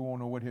fast you won't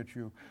know what hits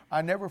you.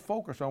 I never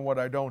focus on what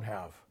I don't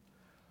have.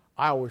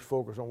 I always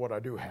focus on what I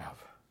do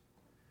have.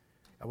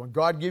 And when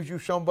God gives you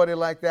somebody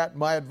like that,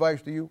 my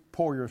advice to you,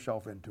 pour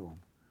yourself into them.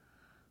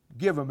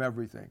 Give them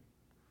everything.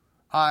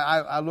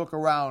 I look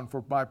around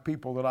for my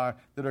people that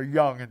are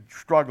young and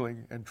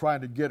struggling and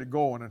trying to get it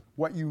going, and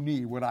what you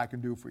need, what I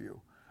can do for you.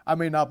 I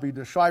may not be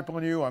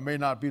discipling you, I may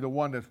not be the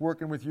one that's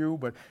working with you,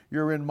 but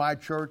you're in my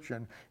church,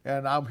 and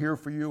I'm here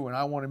for you, and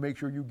I want to make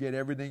sure you get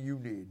everything you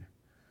need.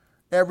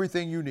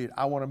 Everything you need.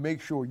 I want to make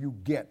sure you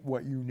get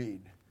what you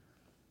need,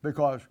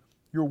 because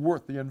you're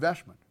worth the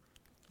investment.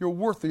 You're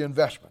worth the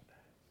investment.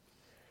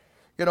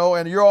 You know,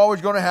 and you're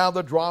always going to have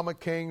the drama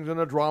kings and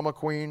the drama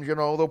queens, you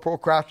know, the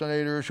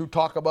procrastinators who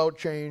talk about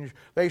change.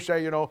 They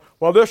say, you know,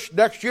 well, this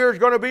next year is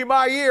going to be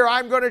my year.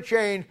 I'm going to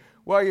change.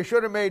 Well, you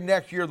should have made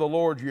next year the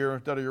Lord's year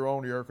instead of your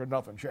own year, because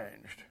nothing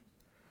changed.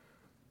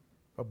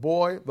 But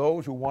boy,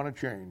 those who want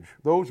to change,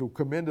 those who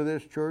come into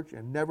this church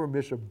and never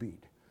miss a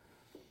beat.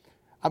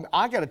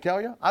 I got to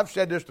tell you, I've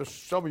said this to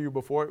some of you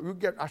before.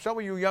 Some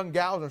of you young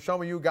gals and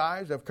some of you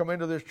guys have come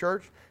into this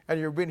church and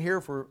you've been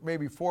here for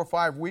maybe 4 or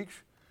 5 weeks.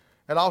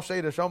 And I'll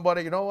say to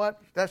somebody, you know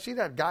what? See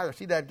that guy or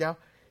see that gal?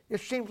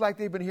 It seems like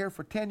they've been here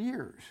for 10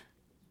 years.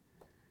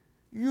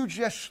 You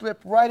just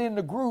slipped right in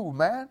the groove,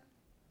 man.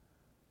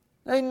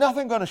 There ain't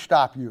nothing going to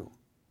stop you.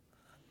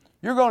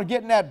 You're going to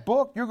get in that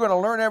book. You're going to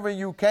learn everything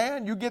you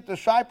can. You get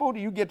discipled.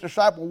 You get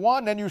disciple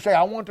 1. Then you say,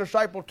 I want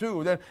disciple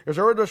 2. Then, is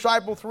there a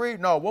disciple 3?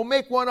 No, we'll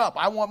make one up.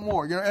 I want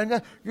more. You know, and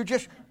then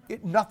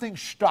nothing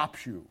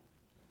stops you.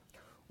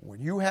 When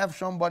you have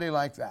somebody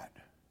like that,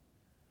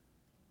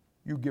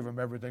 you give them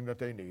everything that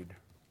they need.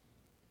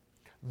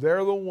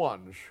 They're the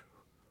ones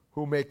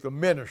who make the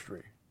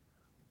ministry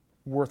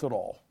worth it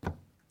all.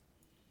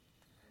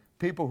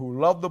 People who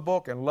love the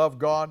book and love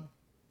God,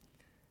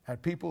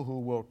 and people who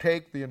will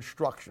take the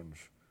instructions.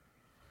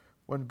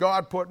 When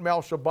God put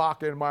Mel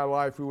Sabaka in my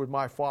life, who was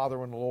my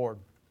father in the Lord,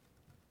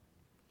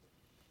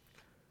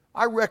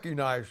 I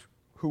recognized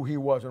who he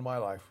was in my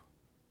life.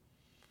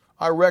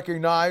 I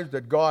recognized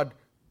that God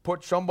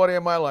put somebody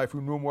in my life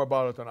who knew more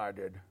about it than I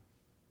did.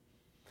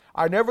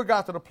 I never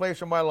got to the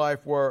place in my life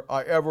where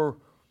I ever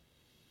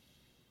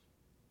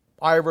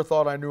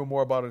thought I knew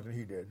more about it than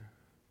he did.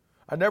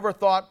 I never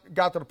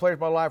got to the place in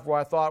my life where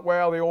I thought,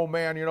 well, the old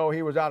man, you know,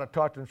 he was out of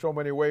touch in so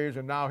many ways,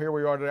 and now here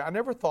we are today. I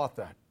never thought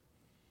that.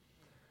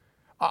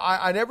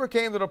 I never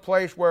came to the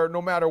place where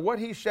no matter what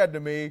he said to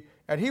me,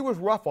 and he was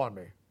rough on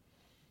me.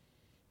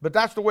 But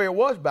that's the way it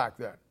was back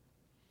then.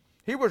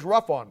 He was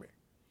rough on me.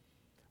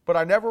 But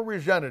I never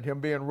resented him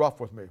being rough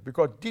with me,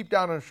 because deep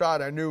down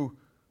inside I knew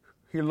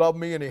he loved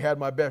me and he had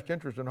my best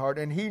interest in heart,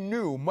 and he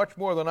knew much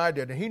more than I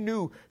did. And he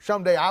knew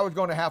someday I was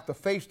going to have to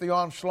face the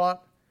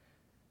onslaught,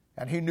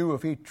 and he knew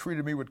if he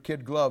treated me with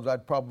kid gloves,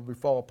 I'd probably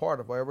fall apart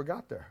if I ever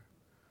got there.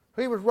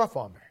 He was rough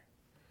on me.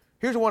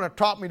 He's the one that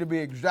taught me to be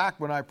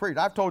exact when I preach.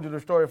 I've told you the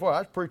story before.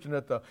 I was preaching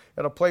at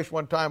a place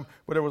one time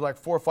where there was like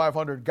 400 or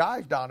 500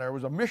 guys down there. It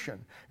was a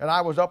mission. And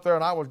I was up there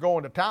and I was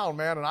going to town,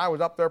 man, and I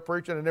was up there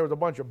preaching and there was a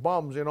bunch of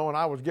bums, and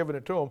I was giving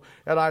it to them.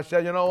 And I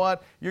said, you know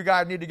what? You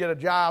guys need to get a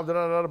job.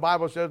 The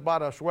Bible says by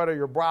the sweat of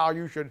your brow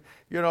you should,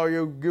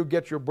 you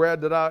get your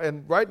bread.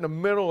 And right in the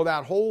middle of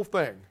that whole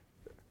thing,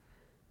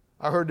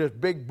 I heard this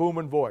big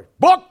booming voice,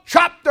 book,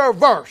 chapter,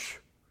 verse.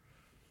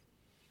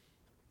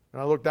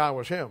 And I looked down, it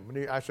was him.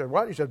 And I said,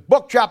 what? He said,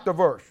 book, chapter,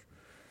 verse.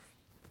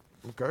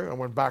 Okay, I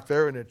went back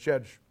there and it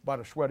said, by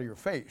the sweat of your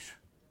face.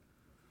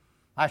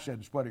 I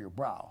said, the sweat of your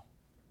brow.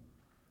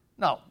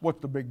 Now,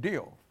 what's the big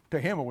deal? To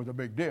him, it was a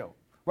big deal.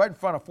 Right in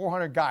front of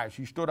 400 guys,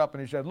 he stood up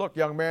and he said, look,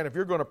 young man, if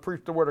you're going to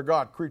preach the word of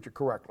God, preach it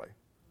correctly.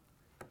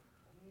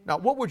 Now,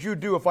 what would you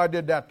do if I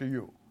did that to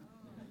you?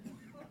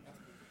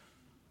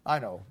 I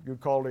know. You'd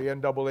call the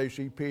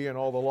NAACP and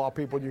all the law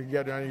people you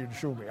get and you'd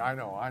sue me. I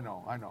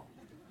know.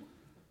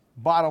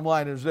 Bottom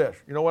line is this.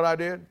 You know what I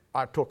did?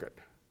 I took it.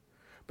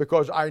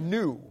 Because I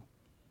knew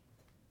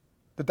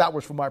that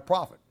was for my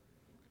profit.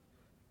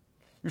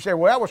 You say,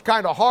 well, that was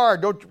kind of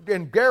hard. Don't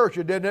embarrass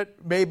you, didn't it?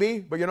 Maybe.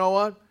 But you know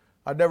what?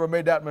 I've never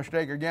made that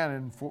mistake again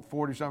in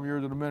 40-some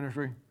years of the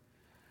ministry.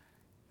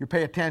 You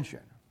pay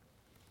attention.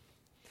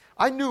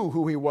 I knew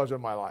who he was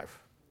in my life.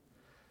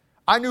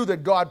 I knew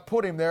that God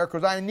put him there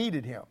because I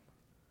needed him.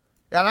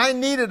 And I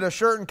needed a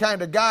certain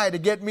kind of guy to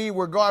get me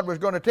where God was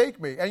going to take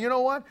me. And you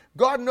know what?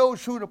 God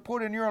knows who to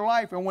put in your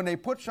life. And when they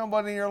put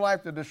somebody in your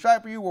life to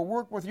disciple you or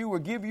work with you or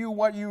give you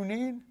what you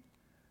need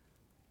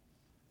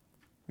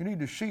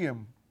to see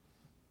them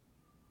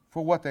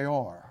for what they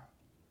are.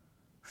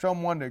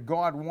 Someone that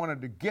God wanted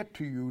to get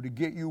to you to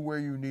get you where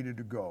you needed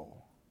to go.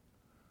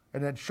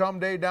 And then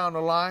someday down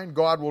the line,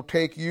 God will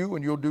take you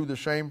and you'll do the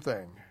same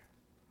thing.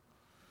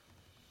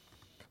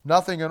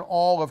 Nothing in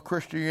all of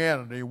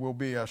Christianity will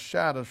be as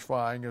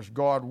satisfying as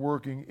God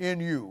working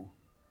in you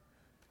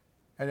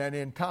and then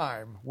in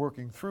time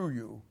working through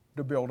you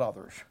to build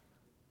others.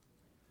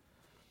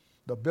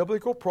 The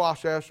biblical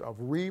process of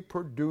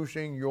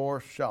reproducing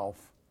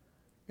yourself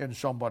in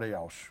somebody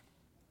else.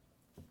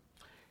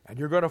 And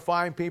you're going to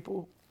find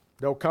people,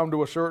 they'll come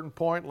to a certain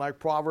point, like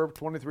Proverbs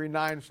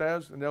 23:9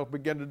 says, and they'll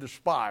begin to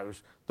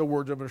despise the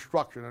words of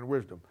instruction and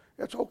wisdom.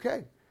 It's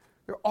okay.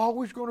 They're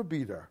always going to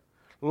be there.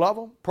 Love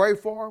them, pray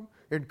for them,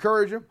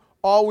 encourage them,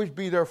 always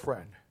be their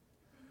friend.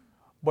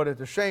 But at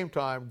the same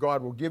time,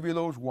 God will give you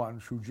those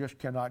ones who just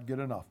cannot get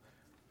enough.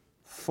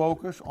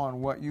 Focus on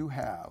what you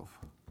have.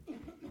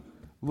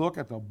 Look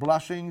at the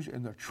blessings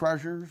and the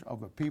treasures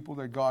of the people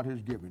that God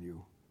has given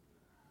you.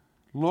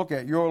 Look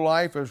at your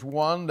life as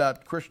one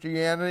that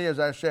Christianity, as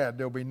I said,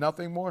 there'll be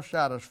nothing more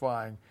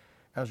satisfying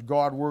as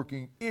God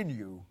working in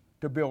you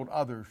to build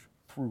others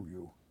through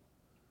you.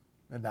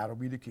 And that'll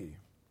be the key.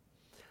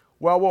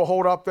 Well, we'll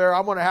hold up there.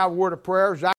 I'm going to have a word of prayer.